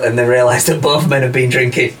and they realise that both men have been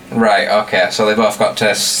drinking. Right, okay. So they both got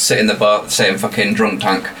to sit in the same fucking drunk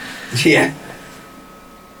tank. Yeah.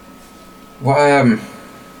 What, I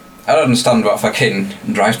don't understand what fucking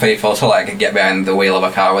drives people to like get behind the wheel of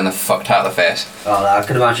a car when they're fucked out of the face. Oh, I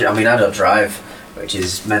can imagine. I mean, I don't drive, which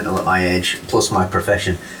is mental at my age, plus my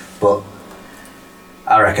profession. But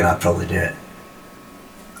I reckon I'd probably do it.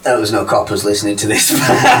 There was no coppers listening to this.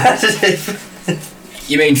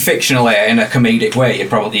 You mean fictionally, in a comedic way, you'd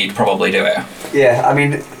probably do it? Yeah, I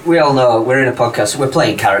mean, we all know we're in a podcast. We're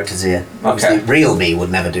playing characters here. Obviously, Okay. real me would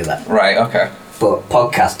never do that. Right, okay. But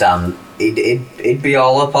podcast Dan, he'd be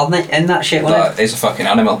all up on it in that shit, wouldn't That is a fucking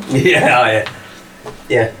animal. it? Yeah,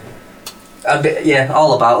 yeah. I'd be, yeah,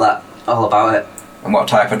 all about that. All about it. And what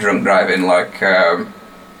type of drunk driving? Like,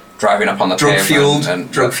 driving up on the Drug pavement fueled.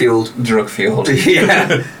 and Drug fueled. drug fueled.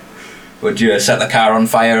 Yeah, Would you set the car on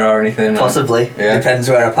fire or anything? possibly. Yeah. Depends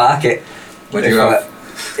where I park it. Would If you I- have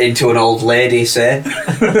into an old lady, say.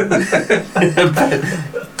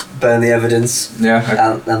 Burn the evidence.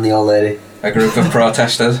 yeah, And the old lady. a group of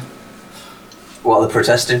protesters? What are they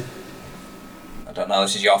protesting? I don't know,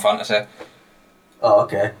 this is your fantasy. Oh,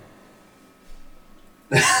 okay.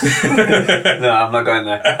 No, I'm not going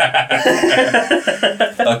there.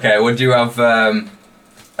 Okay, would you have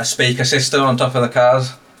a speaker system on top of the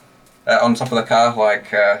cars? On top of the car,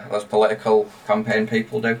 like those political campaign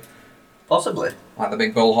people do? Possibly. Like the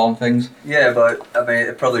big bullhorn things? Yeah, but I mean,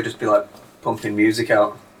 it'd probably just be like pumping music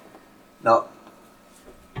out. Not.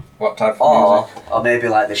 What type of music? Or maybe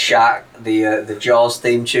like the Shark, the Jaws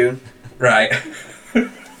theme tune. Right.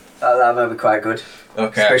 That might be quite good.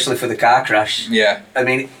 Okay. Especially for the car crash. Yeah. I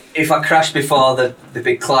mean, if I crashed before the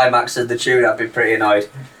big climax of the tune, I'd be pretty annoyed.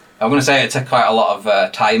 I'm going to say it took quite a lot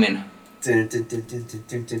of timing. Dun, dun, dun, dun, dun,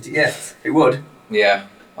 dun, dun, dun. Yeah, it would. Yeah.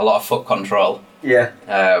 A lot of foot control. Yeah.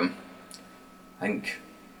 I think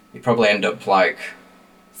you probably end up like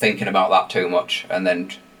thinking about that too much and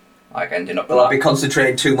then like ending up Well, I'd be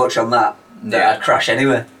concentrating too much on that Yeah. I'd crash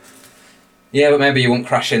anyway. Yeah, but maybe you wouldn't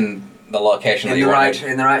crash in the location that In you the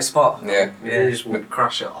wanted. right spot. Yeah. You just wouldn't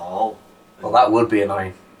crash at all. Well, that would be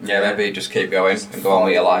annoying. Yeah, maybe just keep going and go on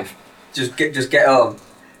with your life. Just get home,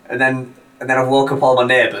 and then I've woke up all my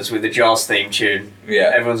neighbours with the Jaws theme tune.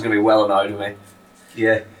 Yeah. Everyone's gonna be well annoyed with me.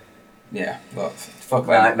 Yeah. Yeah, but fuck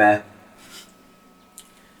them. Nightmare.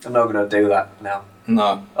 I'm not gonna do that now.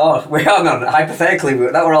 No. Oh, wait, hang on. Hypothetically,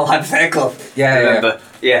 that were all hypothetical. Yeah, remember?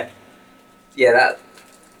 Yeah. Yeah, that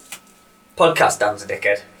podcast Dan's a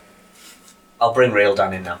dickhead. I'll bring real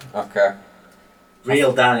Dan in now. Okay.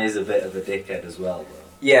 Real Dan is a bit of a dickhead as well, though.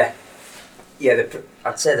 Yeah. Yeah,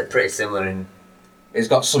 I'd say they're pretty similar in He's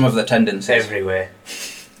got some of the tendencies. every way.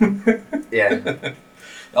 Yeah.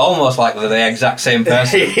 Almost like they're the exact same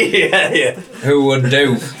person. yeah. Who would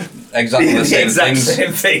do exactly the same exact things.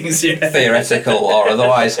 same things, yeah. Theoretical or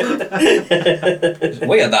otherwise. It's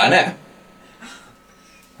weird, that, isn't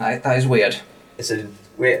it? That is weird.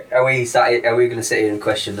 Are we going to sit here and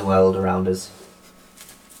question the world around us?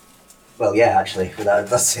 Well, yeah, actually,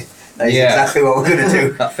 that's it. That is exactly what we're going to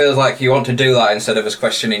do. That feels like you want to do that instead of us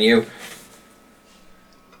questioning you.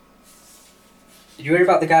 Did you hear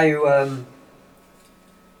about the guy who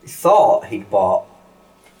thought he'd bought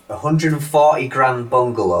a 140 grand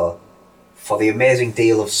bungalow for the amazing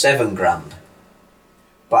deal of 7 grand,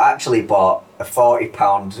 but actually bought a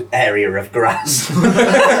 £40 area of grass?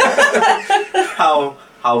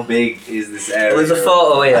 How big is this area? Well, there's a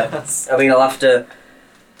photo here. I mean, I'll have to...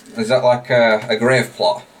 Is that like a grave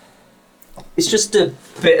plot? It's just a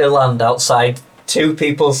bit of land outside two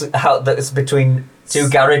people's house that's between two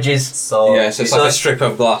garages. So yeah, so it's like a strip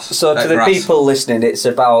of glass. So to the grass. people listening, it's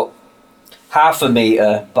about half a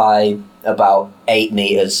metre by about 8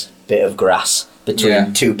 metres bit of grass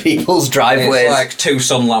between two people's driveways. It's like 2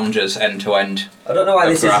 sun loungers end to end. I don't know why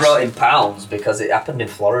this grass. is wrote in pounds, because it happened in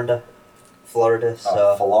Florida.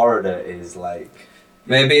 So Florida is like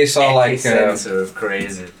Maybe it's all like epicenter of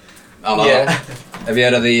crazy. I don't know. Yeah. Have you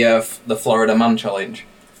heard of the Florida Man Challenge?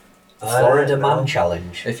 Florida Man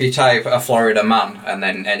Challenge. If you type a Florida man and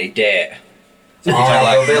then any date, so if you Oh, type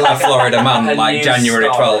there'll be like a Florida man a like news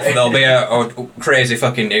January story. 12th, there'll be a crazy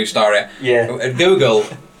fucking news story. Yeah. Google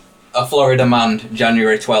a Florida man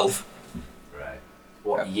January 12th Right.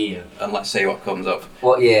 What year? and let's see what comes up.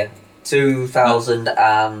 What year? 2000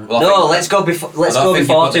 and... Well, I no, think- let's go before. Let's I don't go think you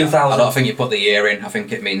before put the- 2000. I don't think you put the year in. I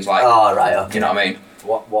think it means like, Oh right, okay. you know what I mean?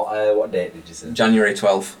 What date did you say? January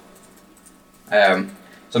 12th.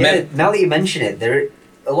 So Yeah, maybe, now that you mention it,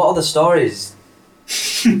 a lot of the stories,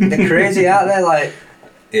 they're crazy, aren't they? Like,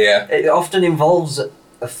 yeah. it often involves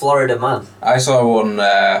a Florida man. I saw one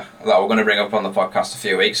that we're going to bring up on the podcast a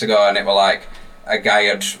few weeks ago, and it was like a guy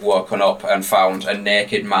had woken up and found a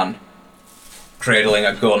naked man cradling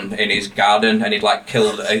a gun in his garden, and he'd like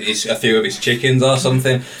killed a few of his chickens or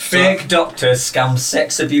something. Fake doctor scams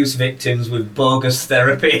sex abuse victims with bogus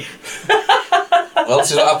therapy. Well,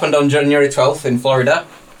 this is what happened on January 12th in Florida.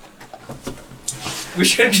 We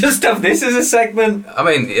should just have this as a segment. I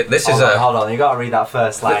mean, this is Hold on, you gotta read that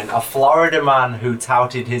first line. A Florida man who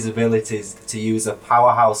touted his abilities to use a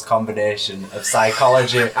powerhouse combination of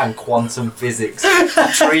psychology and quantum physics to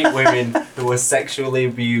treat women who were sexually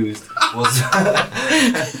abused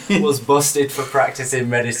was busted for practicing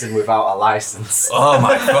medicine without a license. Oh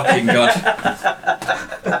my fucking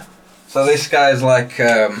god. So this guy's like,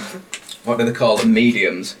 what do they call them?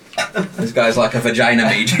 Mediums. This guy's like a vagina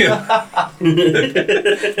medium.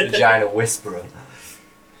 Vagina whisperer.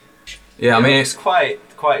 Yeah, I mean, it's quite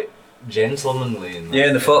gentlemanly. In Yeah,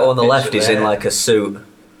 and the photo on the left is in like a suit.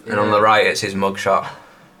 and on the right it's his mugshot.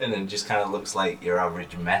 and then just kind of looks like your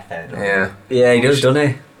average meth head. Yeah. Yeah, he does, doesn't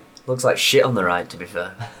he? Looks like shit on the right, to be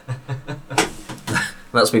fair.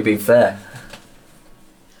 That's me being fair.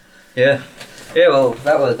 Yeah. Yeah, well,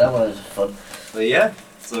 that was fun. But yeah,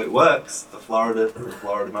 so it works. The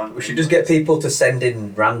Florida man. We should just get people to send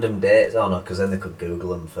in random dates. Oh no, because then they could Google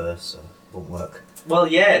them first, so it won't work. Well,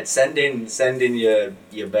 yeah, send in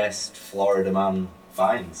your best Florida man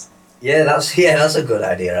finds, Yeah, that's a good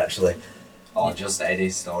idea actually. or just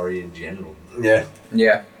Eddie's story in general. Yeah.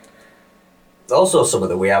 Yeah. Also, something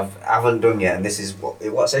that we haven't done yet, and this is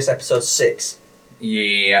what's this, episode 6,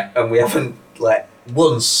 Yeah. and we haven't like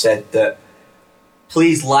once said that.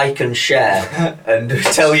 Please like and share and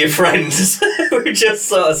tell your friends. We just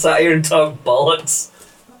sort of sat here and talked bollocks.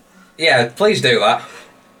 Yeah, please do that.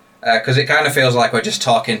 Because it kind of feels like we're just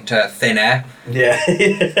talking to thin air. Yeah.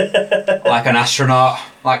 Like an astronaut.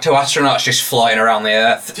 Like 2 astronauts just floating around the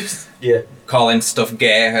Earth. Yeah. Calling stuff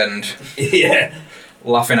gay and Yeah.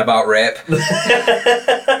 laughing about rape.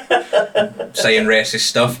 Saying racist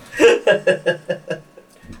stuff.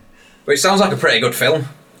 Which sounds like a pretty good film,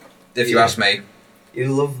 if you ask me. You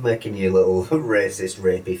love making your little racist,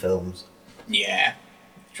 rapey films. Yeah.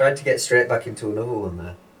 Tried to get straight back into another one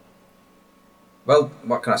there. Well,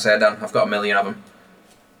 what can I say, Dan? I've got a million of them.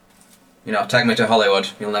 You know, take me to Hollywood,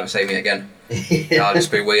 you'll never see me again. I'll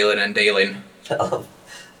just be wheeling and dealing. That'll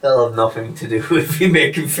have nothing to do with you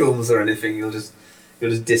making films or anything. You'll just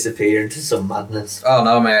disappear into some madness. Oh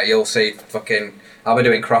no, mate, you'll see fucking... I'll be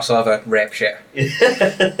doing crossover rape shit.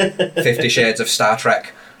 50 Shades of Star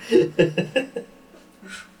Trek. You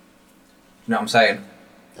know what I'm saying?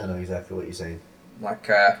 I know exactly what you're saying. Like,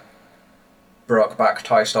 Brokeback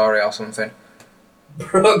Toy Story or something.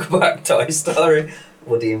 Brokeback Toy Story.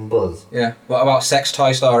 Woody and Buzz. Yeah. What about Sex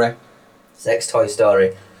Toy Story? Sex Toy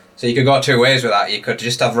Story. So you could go two ways with that. You could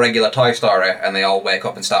just have regular Toy Story and they all wake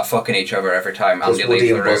up and start fucking each other every time Andy leaves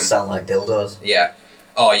the room. Buzz sound like dildos. Yeah.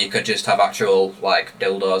 Or you could just have actual, like,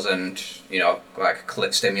 dildos and, you know, like, clit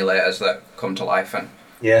stimulators that come to life and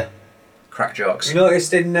crack jokes. You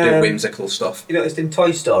noticed in... do whimsical stuff. You noticed in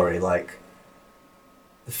Toy Story, like,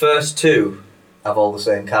 the first two have all the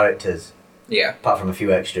same characters. Yeah. Apart from a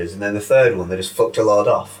few extras. And then the third one, they just fucked a load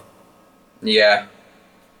off. Yeah.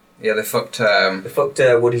 Yeah, they fucked... They fucked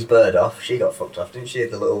Woody's bird off. She got fucked off, didn't she?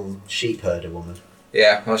 The little sheep herder woman.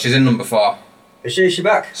 Yeah, well, she's in number 4. Is she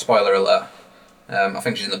back? Spoiler alert. I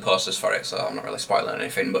think she's in the posters for it, so I'm not really spoiling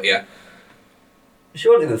anything, but yeah. She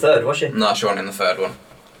wasn't in the third, was she? No, she wasn't in the third one.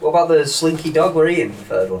 What about the slinky dog? Were he in the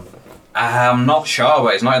third one? I'm not sure,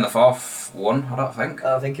 but he's not in the 4th one, I don't think.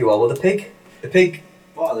 I think he was. Well, the pig. The pig.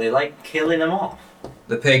 What, are they like killing them off?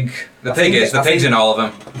 The pig's in all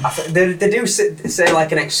of them. They do say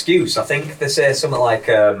like an excuse. I think they say something like,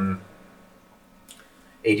 I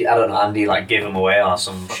don't know, Andy like give him away or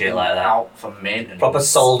some shit like that. Out for maintenance. Proper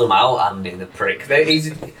sold him out, Andy the prick.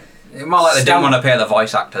 He's More like they didn't want to pay the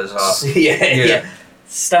voice actors. Or, yeah.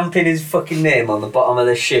 Stamping his fucking name on the bottom of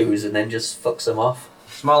their shoes and then just fucks them off.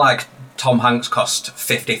 It's more like Tom Hanks cost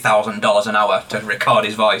 $50,000 an hour to record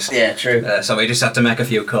his voice. Yeah, true. So he just had to make a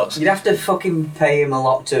few cuts. You'd have to fucking pay him a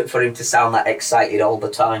lot for him to sound that excited all the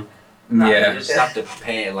time. No, Yeah. You just have to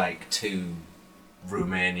pay like 2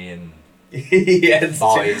 Romanian Yeah,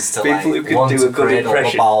 boys to people like who can one do to a good cradle the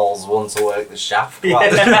impression. balls, one to work the shaft.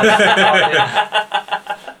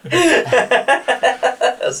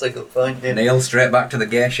 That's a good point. Yeah. Neil, straight back to the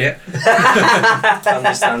gay shit. I'm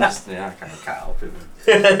just, I kind of can't help it.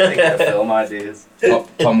 Think of film ideas.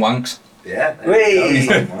 Tom Wanks. Yeah. Whee!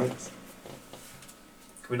 Tom Hanks.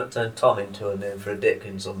 Can we not turn Tom into a name for a dick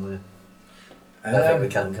in some way? I don't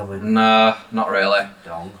think we can we? Nah, not really.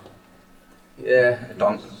 Dong. Yeah.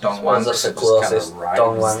 Don Well, Wanks. that's the Just closest. kinda rhymes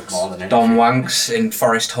Don Wanks. more than Don anything. Wanks in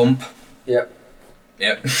Forest Hump. Yep.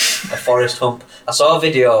 Yep. A forest hump. I saw a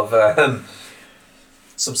video of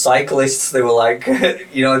some cyclists. They were like,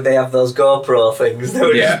 you know, they have those GoPro things. They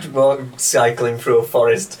were just cycling through a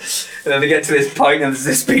forest, and then they get to this point, and there's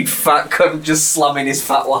this big fat cunt just slamming his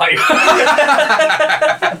fat wife.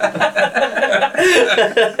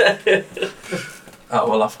 Oh,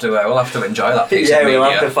 we'll have to enjoy that piece Yeah, of media. we'll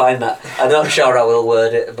have to find that. I'm not sure how we'll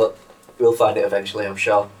word it, but we'll find it eventually, I'm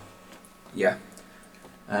sure. Yeah.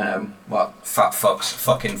 What? Fat fucks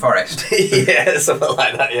fucking forest. Yeah, something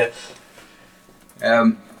like that,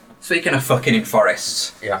 yeah. Speaking of fucking in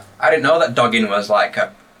forests, Yeah. I didn't know that dogging was like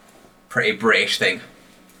a pretty British thing.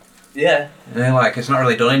 Yeah. Yeah, like it's not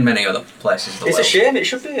really done in many other places. In the It's world. a shame. It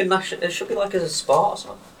should be it should be like as a sport or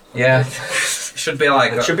something. Yeah, it should be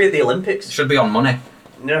like It should be at the Olympics. it should be on money.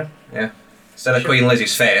 Yeah. Yeah, instead of Queen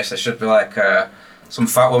Lizzie's face, there should be like some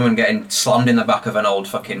fat woman getting slammed in the back of an old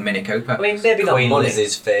fucking Mini Cooper. I mean, maybe not Queen money.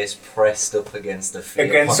 Lizzie's face pressed up against the field.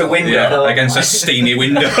 Against a window. Yeah, No. against a steamy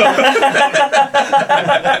window.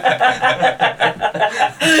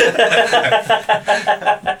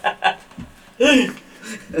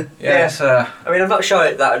 Yes. I mean, I'm not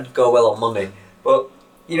sure that would go well on money, but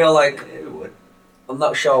you know, like, It would. I'm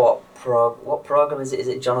not sure what program is it? Is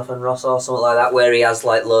it Jonathan Ross or something like that, where he has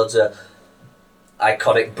like loads of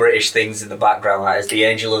iconic British things in the background, like as the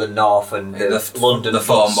Angel of the North and the London the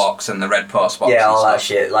phone bus. box and the red post box. Yeah, and all that stuff.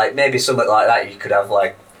 shit. Like maybe something like that. You could have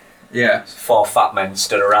like Yeah, 4 fat men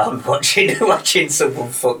stood around watching someone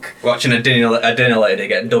fuck watching a dinner lady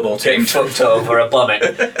get double get teamed. fucked over a bonnet.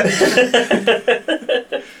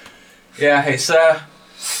 Yeah, it's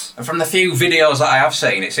from the few videos that I have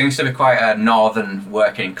seen, it seems to be quite a northern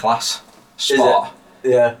working class sport.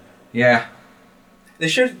 Yeah. Yeah. They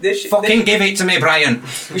should. Fucking give it to me, Brian.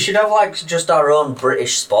 We should have like just our own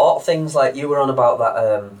British sport things. Like you were on about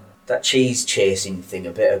that cheese chasing thing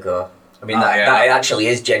a bit ago. I mean, that actually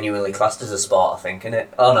is genuinely classed as a sport, I think, isn't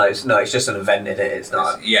it? Oh no, it's just an event, isn't it? It's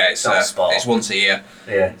not. It's not a sport. It's once a year.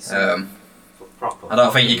 Yeah. I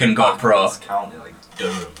don't think you can go pro. County like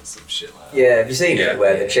Durham or some shit like that. Yeah, have you seen Yeah. it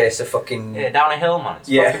where they chase a fucking? Yeah, down a hill, man. It's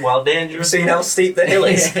Yeah. fucking well Have you dangerous. seen how steep the hill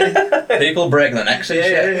is? People break their necks and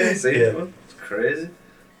shit. See, Yeah. it's crazy.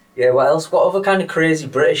 Yeah. What else? What other kind of crazy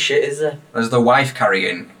British shit is there? There's the wife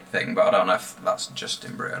carrying thing, but I don't know if that's just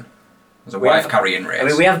in Britain. There's a We wife have- carrying race. I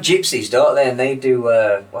mean, we have gypsies, don't they? And they do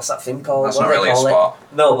what's that thing called? That's What not do they really a call it? sport.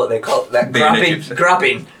 No, but they call it Being a grabbing. gypsy.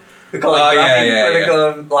 Grabbing. They call it Oh, yeah, grabbing. yeah, where they yeah.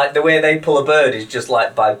 go, like the way they pull a bird is just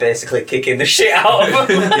like by basically kicking the shit out of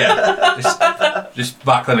them. Yeah, just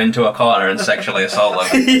back them into a corner and sexually assault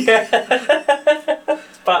them. Yeah.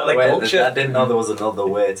 It's part of the Wait, culture. I didn't know there was another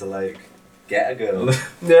way to like get a girl.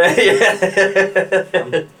 Yeah.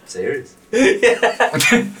 Serious.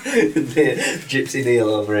 Gypsy Neil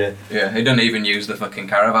over here. Yeah, he doesn't even use the fucking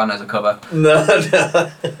caravan as a cover. No.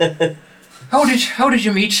 How did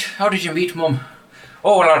you meet Mum?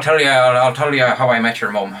 Oh well, I'll tell you how I met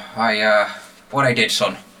your mum. What I did,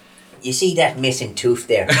 son. You see that missing tooth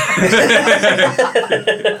there?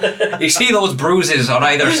 You see those bruises on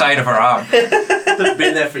either side of her arm? They've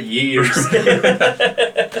been there for years.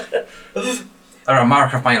 They're a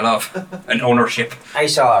mark of my love and ownership. I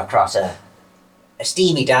saw her across a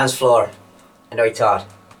steamy dance floor, and I thought,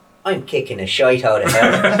 I'm kicking a shite out of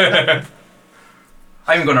her.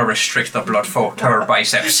 I'm gonna restrict the blood flow to her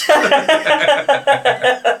biceps.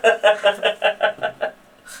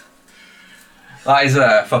 That is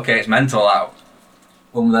fucking, it's mental out.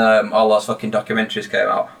 When all those fucking documentaries came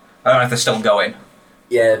out. I don't know if they're still going.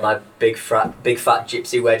 Yeah, my big fat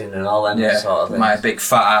gypsy wedding and all them sort of things. My big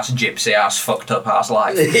fat ass gypsy ass fucked up ass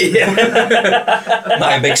life. Yeah.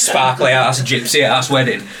 My big sparkly ass gypsy ass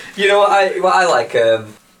wedding. You know what I like?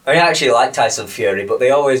 I actually like Tyson Fury, but they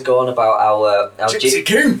always go on about how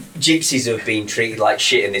gypsies have been treated like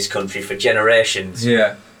shit in this country for generations.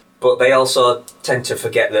 Yeah. But they also tend to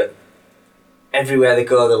forget that everywhere they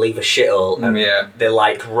go, they leave a shithole, and they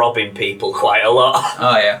like robbing people quite a lot.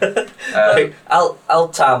 Oh yeah. Like, I'll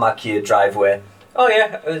tarmac your driveway. Oh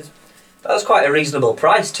yeah, that was quite a reasonable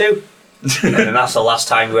price too. And then that's the last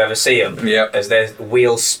time you ever see them. Yep. As their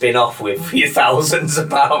wheels spin off with your thousands of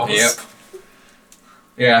pounds. Yep.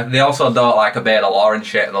 Yeah, they also don't like obey the law and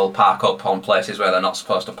shit. They'll park up on places where they're not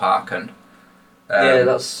supposed to park, and yeah,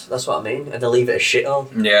 that's what I mean. And they leave it a shithole.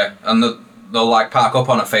 Yeah, and they'll like park up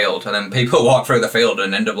on a field, and then people walk through the field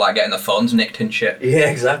and end up like getting their phones nicked and shit. Yeah,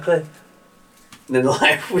 exactly. And then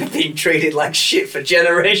like we've been treated like shit for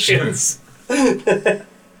generations.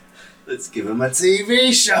 Let's give him a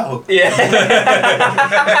TV show. Yeah.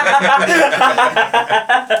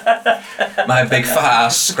 My big fat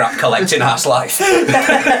ass scrap collecting ass life.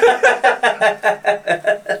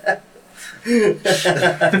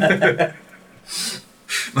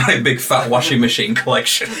 My big fat washing machine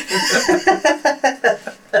collection.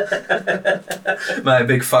 My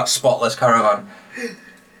big fat spotless caravan.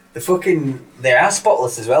 They are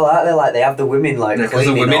spotless as well, aren't they? Like they have the women like Because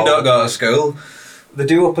the women don't go to school. They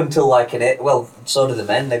do up until like well, so do the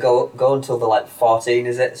men. They go until they're like 14,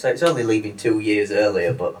 is it? So it's only leaving 2 years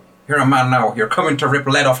earlier, but You're a man now. You're coming to rip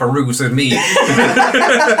lead off a ruse with me.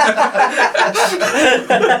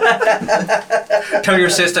 Tell your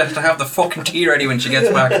sister to have the fucking tea ready when she gets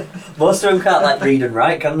back. most of them can't like read and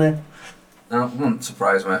write, can they? No, it wouldn't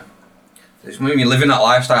surprise me. It's when you're living that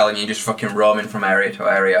lifestyle and you're just fucking roaming from area to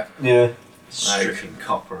area. Yeah. Stripping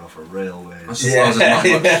copper off a railway. I suppose there's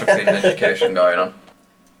not much fucking education going on.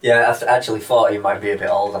 Yeah, actually 14 might be a bit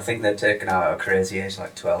old. I think they're taken out at a crazy age,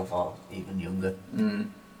 like 12 or even younger.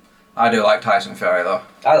 I do like Tyson Fury though.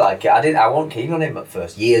 I like it. I wasn't keen on him at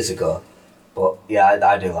first, years ago. But yeah,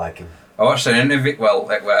 I do like him. I watched an interview,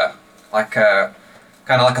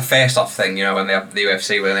 kind of like a face-off thing, you know, when they have the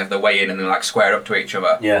UFC, when they have the weigh-in and they like square up to each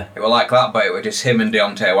other. Yeah. It was like that, but it was just him and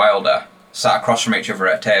Deontay Wilder sat across from each other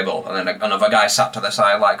at a table, and then another guy sat to the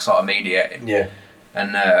side, like sort of mediating. Yeah.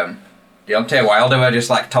 And Deontay Wilder were just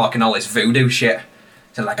like talking all this voodoo shit.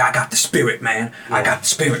 So like, I got the spirit, man. Yeah. I got the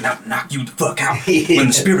spirit. Now knock you the fuck out. When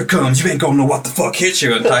the spirit comes, you ain't gonna know what the fuck hits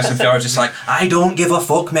you. And Tyson Fury's just like, I don't give a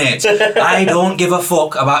fuck, mate. I don't give a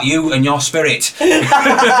fuck about you and your spirit.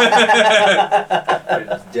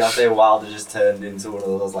 Deontay Wilder just turned into one of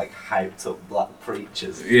those like hyped up black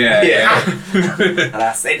preachers. Yeah. And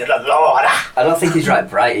I say to the Lord. I don't think he's right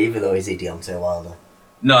bright either, though, is he, Deontay Wilder?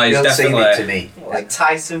 No, he's Don't seem definitely. it to me. Like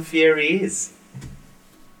Tyson Fury is.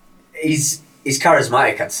 He's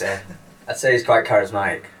charismatic, I'd say. I'd say he's quite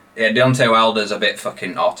charismatic. Yeah, Deontay Wilder's a bit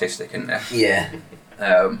fucking autistic, isn't he? Yeah.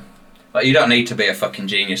 But you don't need to be a fucking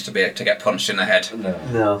genius to get punched in the head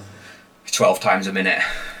No. 12 times a minute.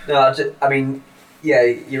 No, I mean, yeah,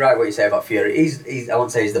 you're right what you say about Fury. He's I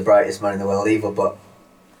won't say he's the brightest man in the world either, but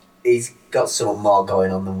he's got something more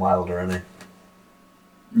going on than Wilder, hasn't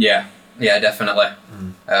he? Yeah, definitely.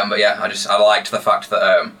 But yeah, I liked the fact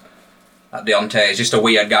that Deontay is just a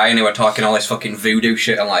weird guy, and he were talking all this fucking voodoo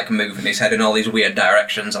shit and like moving his head in all these weird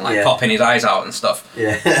directions and like popping his eyes out and stuff.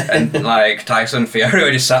 Yeah. And like Tyson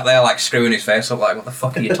Fury just sat there like screwing his face up like, what the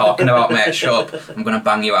fuck are you talking about, mate? Shut up. I'm gonna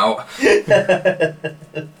bang you out.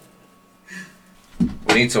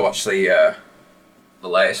 We need to watch the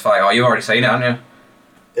latest fight. Oh, you've already seen it, haven't you?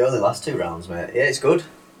 It only lasts 2 rounds, mate. Yeah, it's good.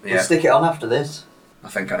 Yeah. We'll stick it on after this. I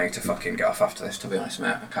think I need to fucking get off after this, to be honest,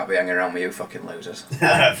 mate. I can't be hanging around with you fucking losers.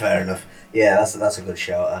 Fair enough. Yeah, that's a good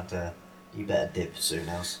shout. You better dip soon,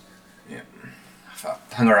 else. Yeah. If I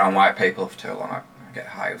hang around white people for too long, I get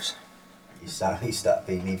hives. You start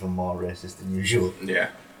being even more racist than usual. Yeah.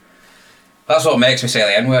 That's what makes me say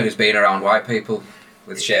the N-word, is being around white people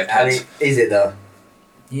with shaved I heads. mean, is it though?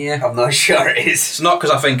 Yeah. I'm not sure it is. It's not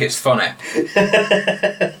because I think it's funny.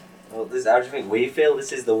 Well, how do you think we feel?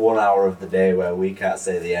 This is the 1 hour of the day where we can't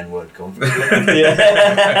say the N-word comfortably.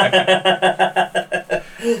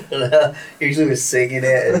 Usually we're singing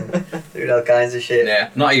it and doing all kinds of shit. Yeah.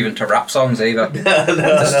 Not even to rap songs either.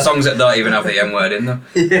 No. Songs that don't even have the N-word in them.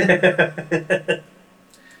 Yeah.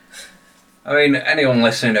 I mean, anyone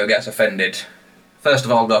listening who gets offended, first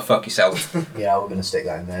of all, go fuck yourself. Yeah, we're going to stick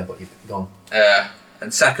that in there, but you've gone.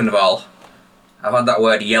 And second of all, I've had that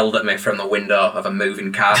word yelled at me from the window of a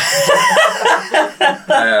moving car.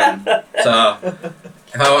 So,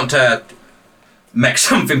 if I want to make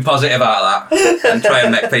something positive out of that and try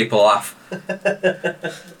and make people laugh,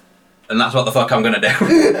 and that's what the fuck I'm going to do.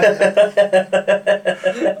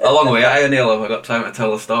 Along the way, Neil, have I got time to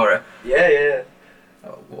tell the story? Yeah.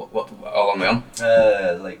 How long are we on?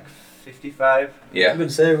 Like 55. Yeah. I'm going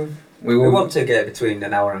to say We we want to get between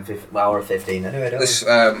an hour and hour 15 anyway, don't This,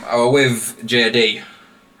 I was with JD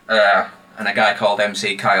and a guy called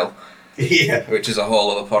MC Kyle, we? Yeah. which is a whole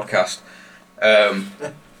other podcast.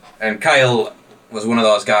 And Kyle was one of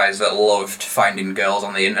those guys that loved finding girls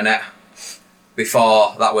on the internet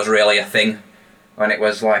before that was really a thing. When it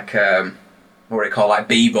was like, what do you call, like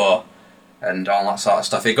Bebo and all that sort of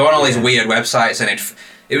stuff. He'd go on all these weird websites and it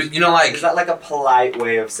was, you know, like... Is that like a polite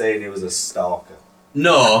way of saying he was a stalker?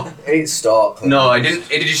 No. It ain't stalk. No, it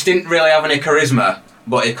just didn't really have any charisma,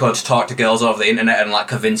 but he could talk to girls over the internet and like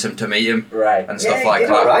convince them to meet him. Right. And stuff he like did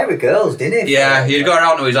that. alright with girls, didn't he? Yeah, you'd go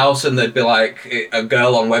around to his house and there'd be like a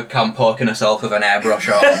girl on webcam poking herself with an airbrush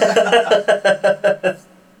or...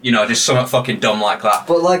 you know, just something fucking dumb like that.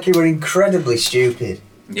 But like you were incredibly stupid.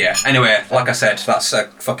 Yeah, anyway, like I said, that's a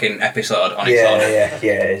fucking episode on its Yeah, own.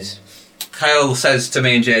 yeah, it is. Kyle says to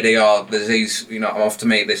me and JD, oh, there's these, you know, I'm off to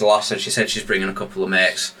meet this lass and she said she's bringing a couple of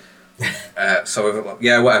mates. So we've like,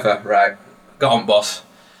 yeah, whatever, right. Got on bus.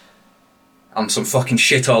 On some fucking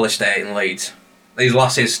shithole estate in Leeds. These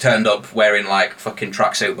lasses turned up wearing like fucking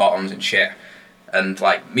tracksuit bottoms and shit. And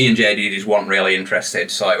like me and JD just weren't really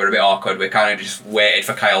interested, so it were a bit awkward. We kind of just waited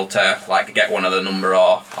for Kyle to like get one of the number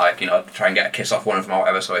or like, you know, try and get a kiss off one of them or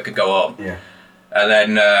whatever so we could go home. Yeah. And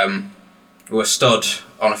then we were stood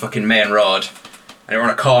on a fucking main road and we were on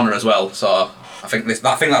a corner as well, so I think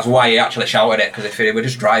that's why he actually shouted it, because if he were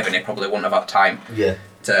just driving he probably wouldn't have had time Yeah.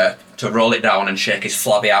 to roll it down and shake his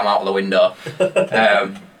flabby arm out of the window.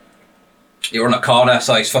 You were on a corner,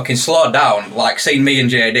 so he's fucking slowed down, like seen me and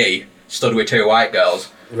JD stood with two white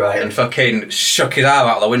girls, Right. and fucking shook his arm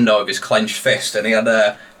out of the window with his clenched fist, and he had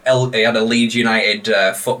a Leeds United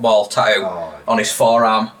football tattoo on his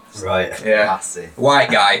forearm. Right. Yeah, Classy.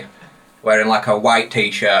 white guy wearing like a white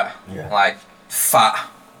t-shirt, Yeah. like fat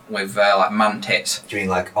with like man tits. Do you mean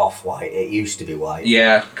like off-white? It used to be white.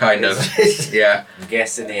 Yeah, kind of. Yeah. I'm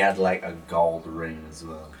guessing he had like a gold ring as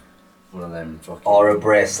well. One of them fucking... Or a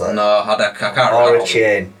bracelet. No, I can't remember. Or a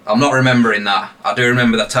chain. I'm not remembering that. I do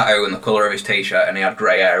remember the tattoo and the colour of his t-shirt, and he had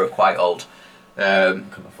grey hair, he was quite old.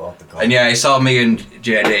 Couldn't afford the gold. And yeah, he saw me and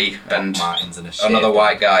JD and Martins and a another shape.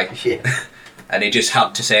 white guy, Yeah. and he just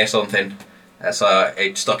had to say something. So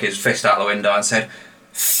he stuck his fist out the window and said,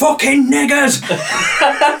 "Fucking niggers!"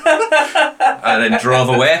 and then drove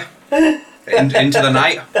away into the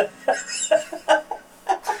night.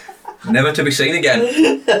 Never to be seen again.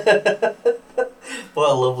 What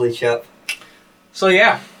a lovely chap. So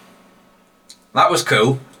yeah, that was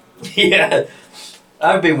cool. Yeah.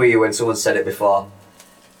 I've been with you when someone said it before.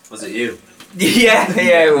 Was it you?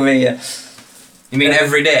 Yeah, with me, yeah. You mean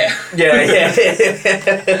every day? Yeah.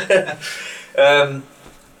 Can't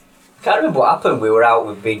remember what happened. We were out,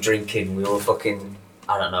 we'd been drinking, we were fucking,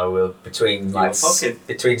 I don't know, we were between You like were fucking?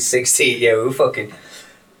 between 16, yeah, we were fucking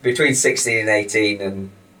between 16 and 18, and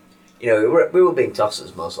you know, we were being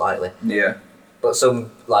tossers most likely. Yeah. But some,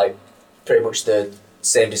 like, pretty much the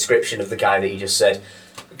same description of the guy that you just said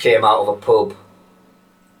came out of a pub.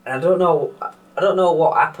 And I don't know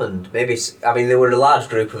what happened. Maybe, I mean, there were a large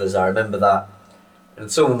group of us, I remember that.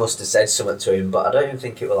 And someone must have said something to him, but I don't even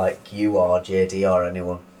think it was like you or JD or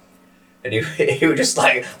anyone. And he was just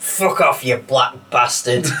like, "Fuck off, you black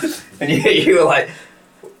bastard." And you were like,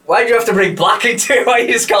 "Why do you have to bring black into it? Why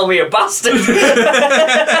you just call me a bastard?"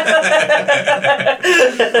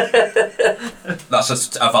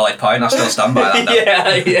 That's a valid point. I still stand by that. Now.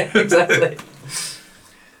 yeah, exactly.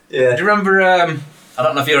 Yeah. Do you remember? I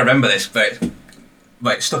don't know if you remember this, but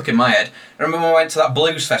it stuck in my head. Remember when we went to that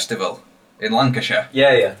blues festival in Lancashire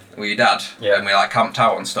Yeah. with your dad, Yeah. and we like camped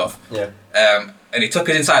out and stuff. Yeah. And he took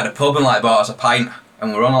us inside a pub and like bought us a pint,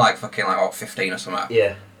 and we were only like fucking like what 15 or something.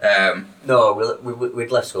 Yeah. Um, No,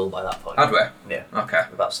 we'd left school by that point. had we? Yeah. Okay.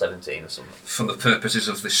 About 17 or something. For the purposes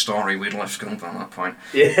of this story, we'd left school by that point.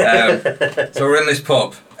 Yeah. So we're in this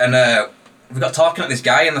pub, and we got talking to this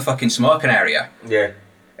guy in the fucking smoking area, Yeah.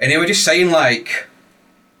 and he was just saying like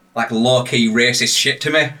low-key racist shit to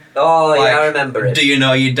me. Oh, Like, yeah, I remember it. Do you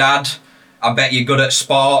know your dad? I bet you're good at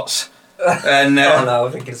sports. And Oh no,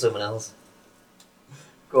 I'm thinking of someone else.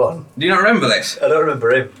 Go on. do you not remember this? I don't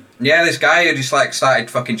remember him. Yeah, this guy who just like started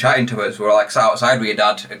fucking chatting to us. We were like sat outside with your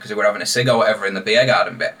dad because we were having a cig or whatever in the beer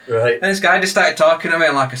garden bit. Right. And this guy just started talking to me,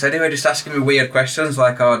 and like I said, he was just asking me weird questions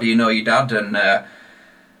like, "Oh, do you know your dad?" And I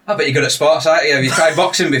bet you're good at sports, aren't you? Have you tried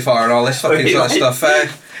boxing before and all this fucking sort of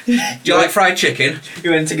stuff? Do you like fried chicken?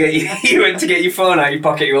 You went to get your phone out of your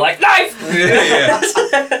pocket. You were like, knife. Yeah.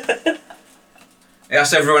 He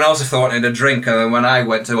asked everyone else if they wanted a drink, and then when I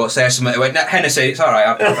went to say something, he went, "No, Hennessy, it's alright,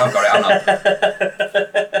 I've got it, I'm not."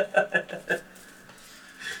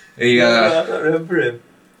 He I don't remember him.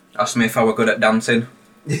 asked me if I were good at dancing.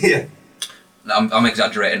 Yeah. I'm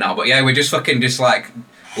exaggerating now, but yeah, we just like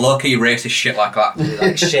low-key racist shit like that. You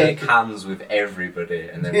like shake hands with everybody,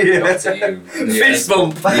 and then when it got to you, Fist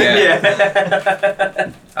bump.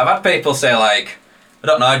 Yeah. I've had people say like, I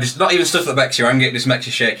don't know, just not even stuff that makes you angry, it just makes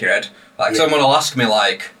you shake your head. Like someone will ask me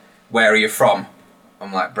like, "Where are you from?"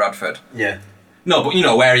 I'm like, "Bradford." Yeah. No, but you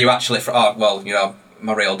know, where are you actually from? Oh, well, you know,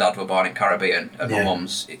 my real dad were born in Caribbean, and my Yeah.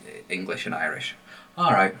 mum's English and Irish.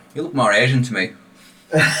 All right, you look more Asian to me.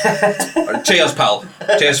 Cheers, pal.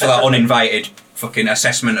 Cheers for that uninvited fucking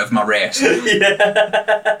assessment of my race.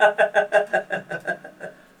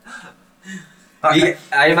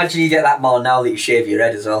 I imagine you get that more now that you shave your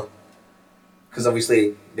head as well. Because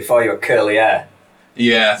obviously, before you had curly hair,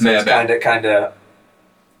 Yeah, so maybe. it's kind of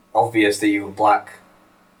obvious that you were black.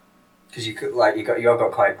 Because you could you've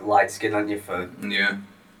got quite light skin, haven't you? For Yeah.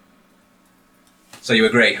 So you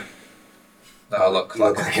agree? That I look You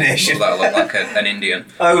look like an Asian. That I look like an Indian.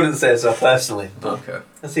 I wouldn't say so personally, but Okay.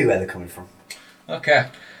 I see where they're coming from. Okay.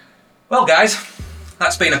 Well, guys,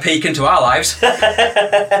 that's been a peek into our lives.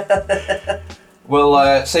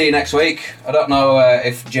 We'll see you next week. I don't know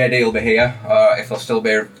if JD will be here or if he'll still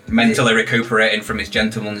be mentally recuperating from his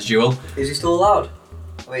gentleman's duel. Is he still allowed?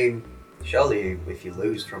 I mean, surely if you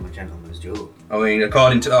lose from a gentleman's duel. I mean,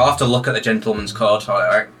 according to, I'll have to look at the gentleman's code.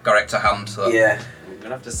 I got it to hand. So. Yeah. we're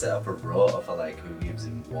gonna have to set up a rota for like who gives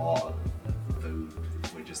him water and food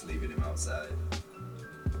if we're just leaving him outside.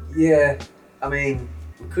 Yeah. I mean,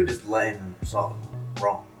 we could just let him sort of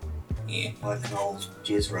rot. Yeah. Like an old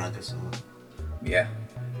jizz rag or something. Yeah.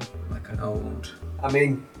 Like an old. I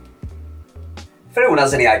mean, if anyone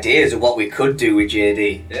has any ideas of what we could do with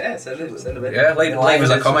JD, Yeah, send him in. Yeah, leave us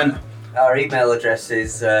a comment. our email address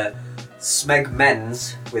is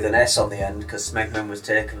SmegMens with an S on the end because SmegMen was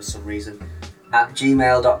taken for some reason at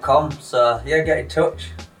gmail.com. So yeah, get in touch.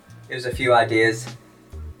 Give us a few ideas.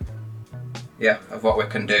 Yeah, of what we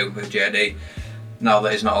can do with JD now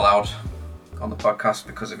that he's not allowed on the podcast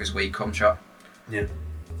because of his weak cum shot. Yeah.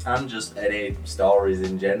 And just any stories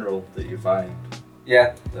in general that you find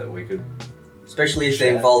Yeah. that we could. Especially if they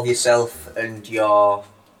Share. involve yourself and your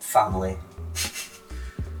family.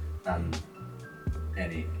 And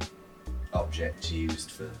any object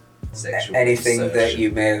used for sexual Anything that insertion.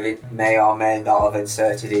 you may or may not have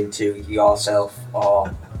inserted into yourself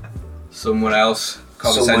or Someone else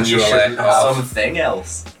Someone you consensually shouldn't have. or Something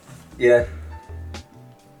else. yeah.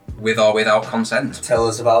 with or without consent. Tell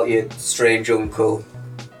us about your strange uncle.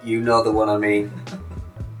 You know the one I mean.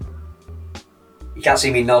 You can't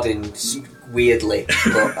see me nodding weirdly,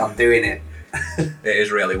 but I'm doing it. It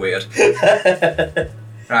is really weird.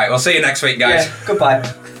 Right, we'll see you next week, guys. Yeah, goodbye.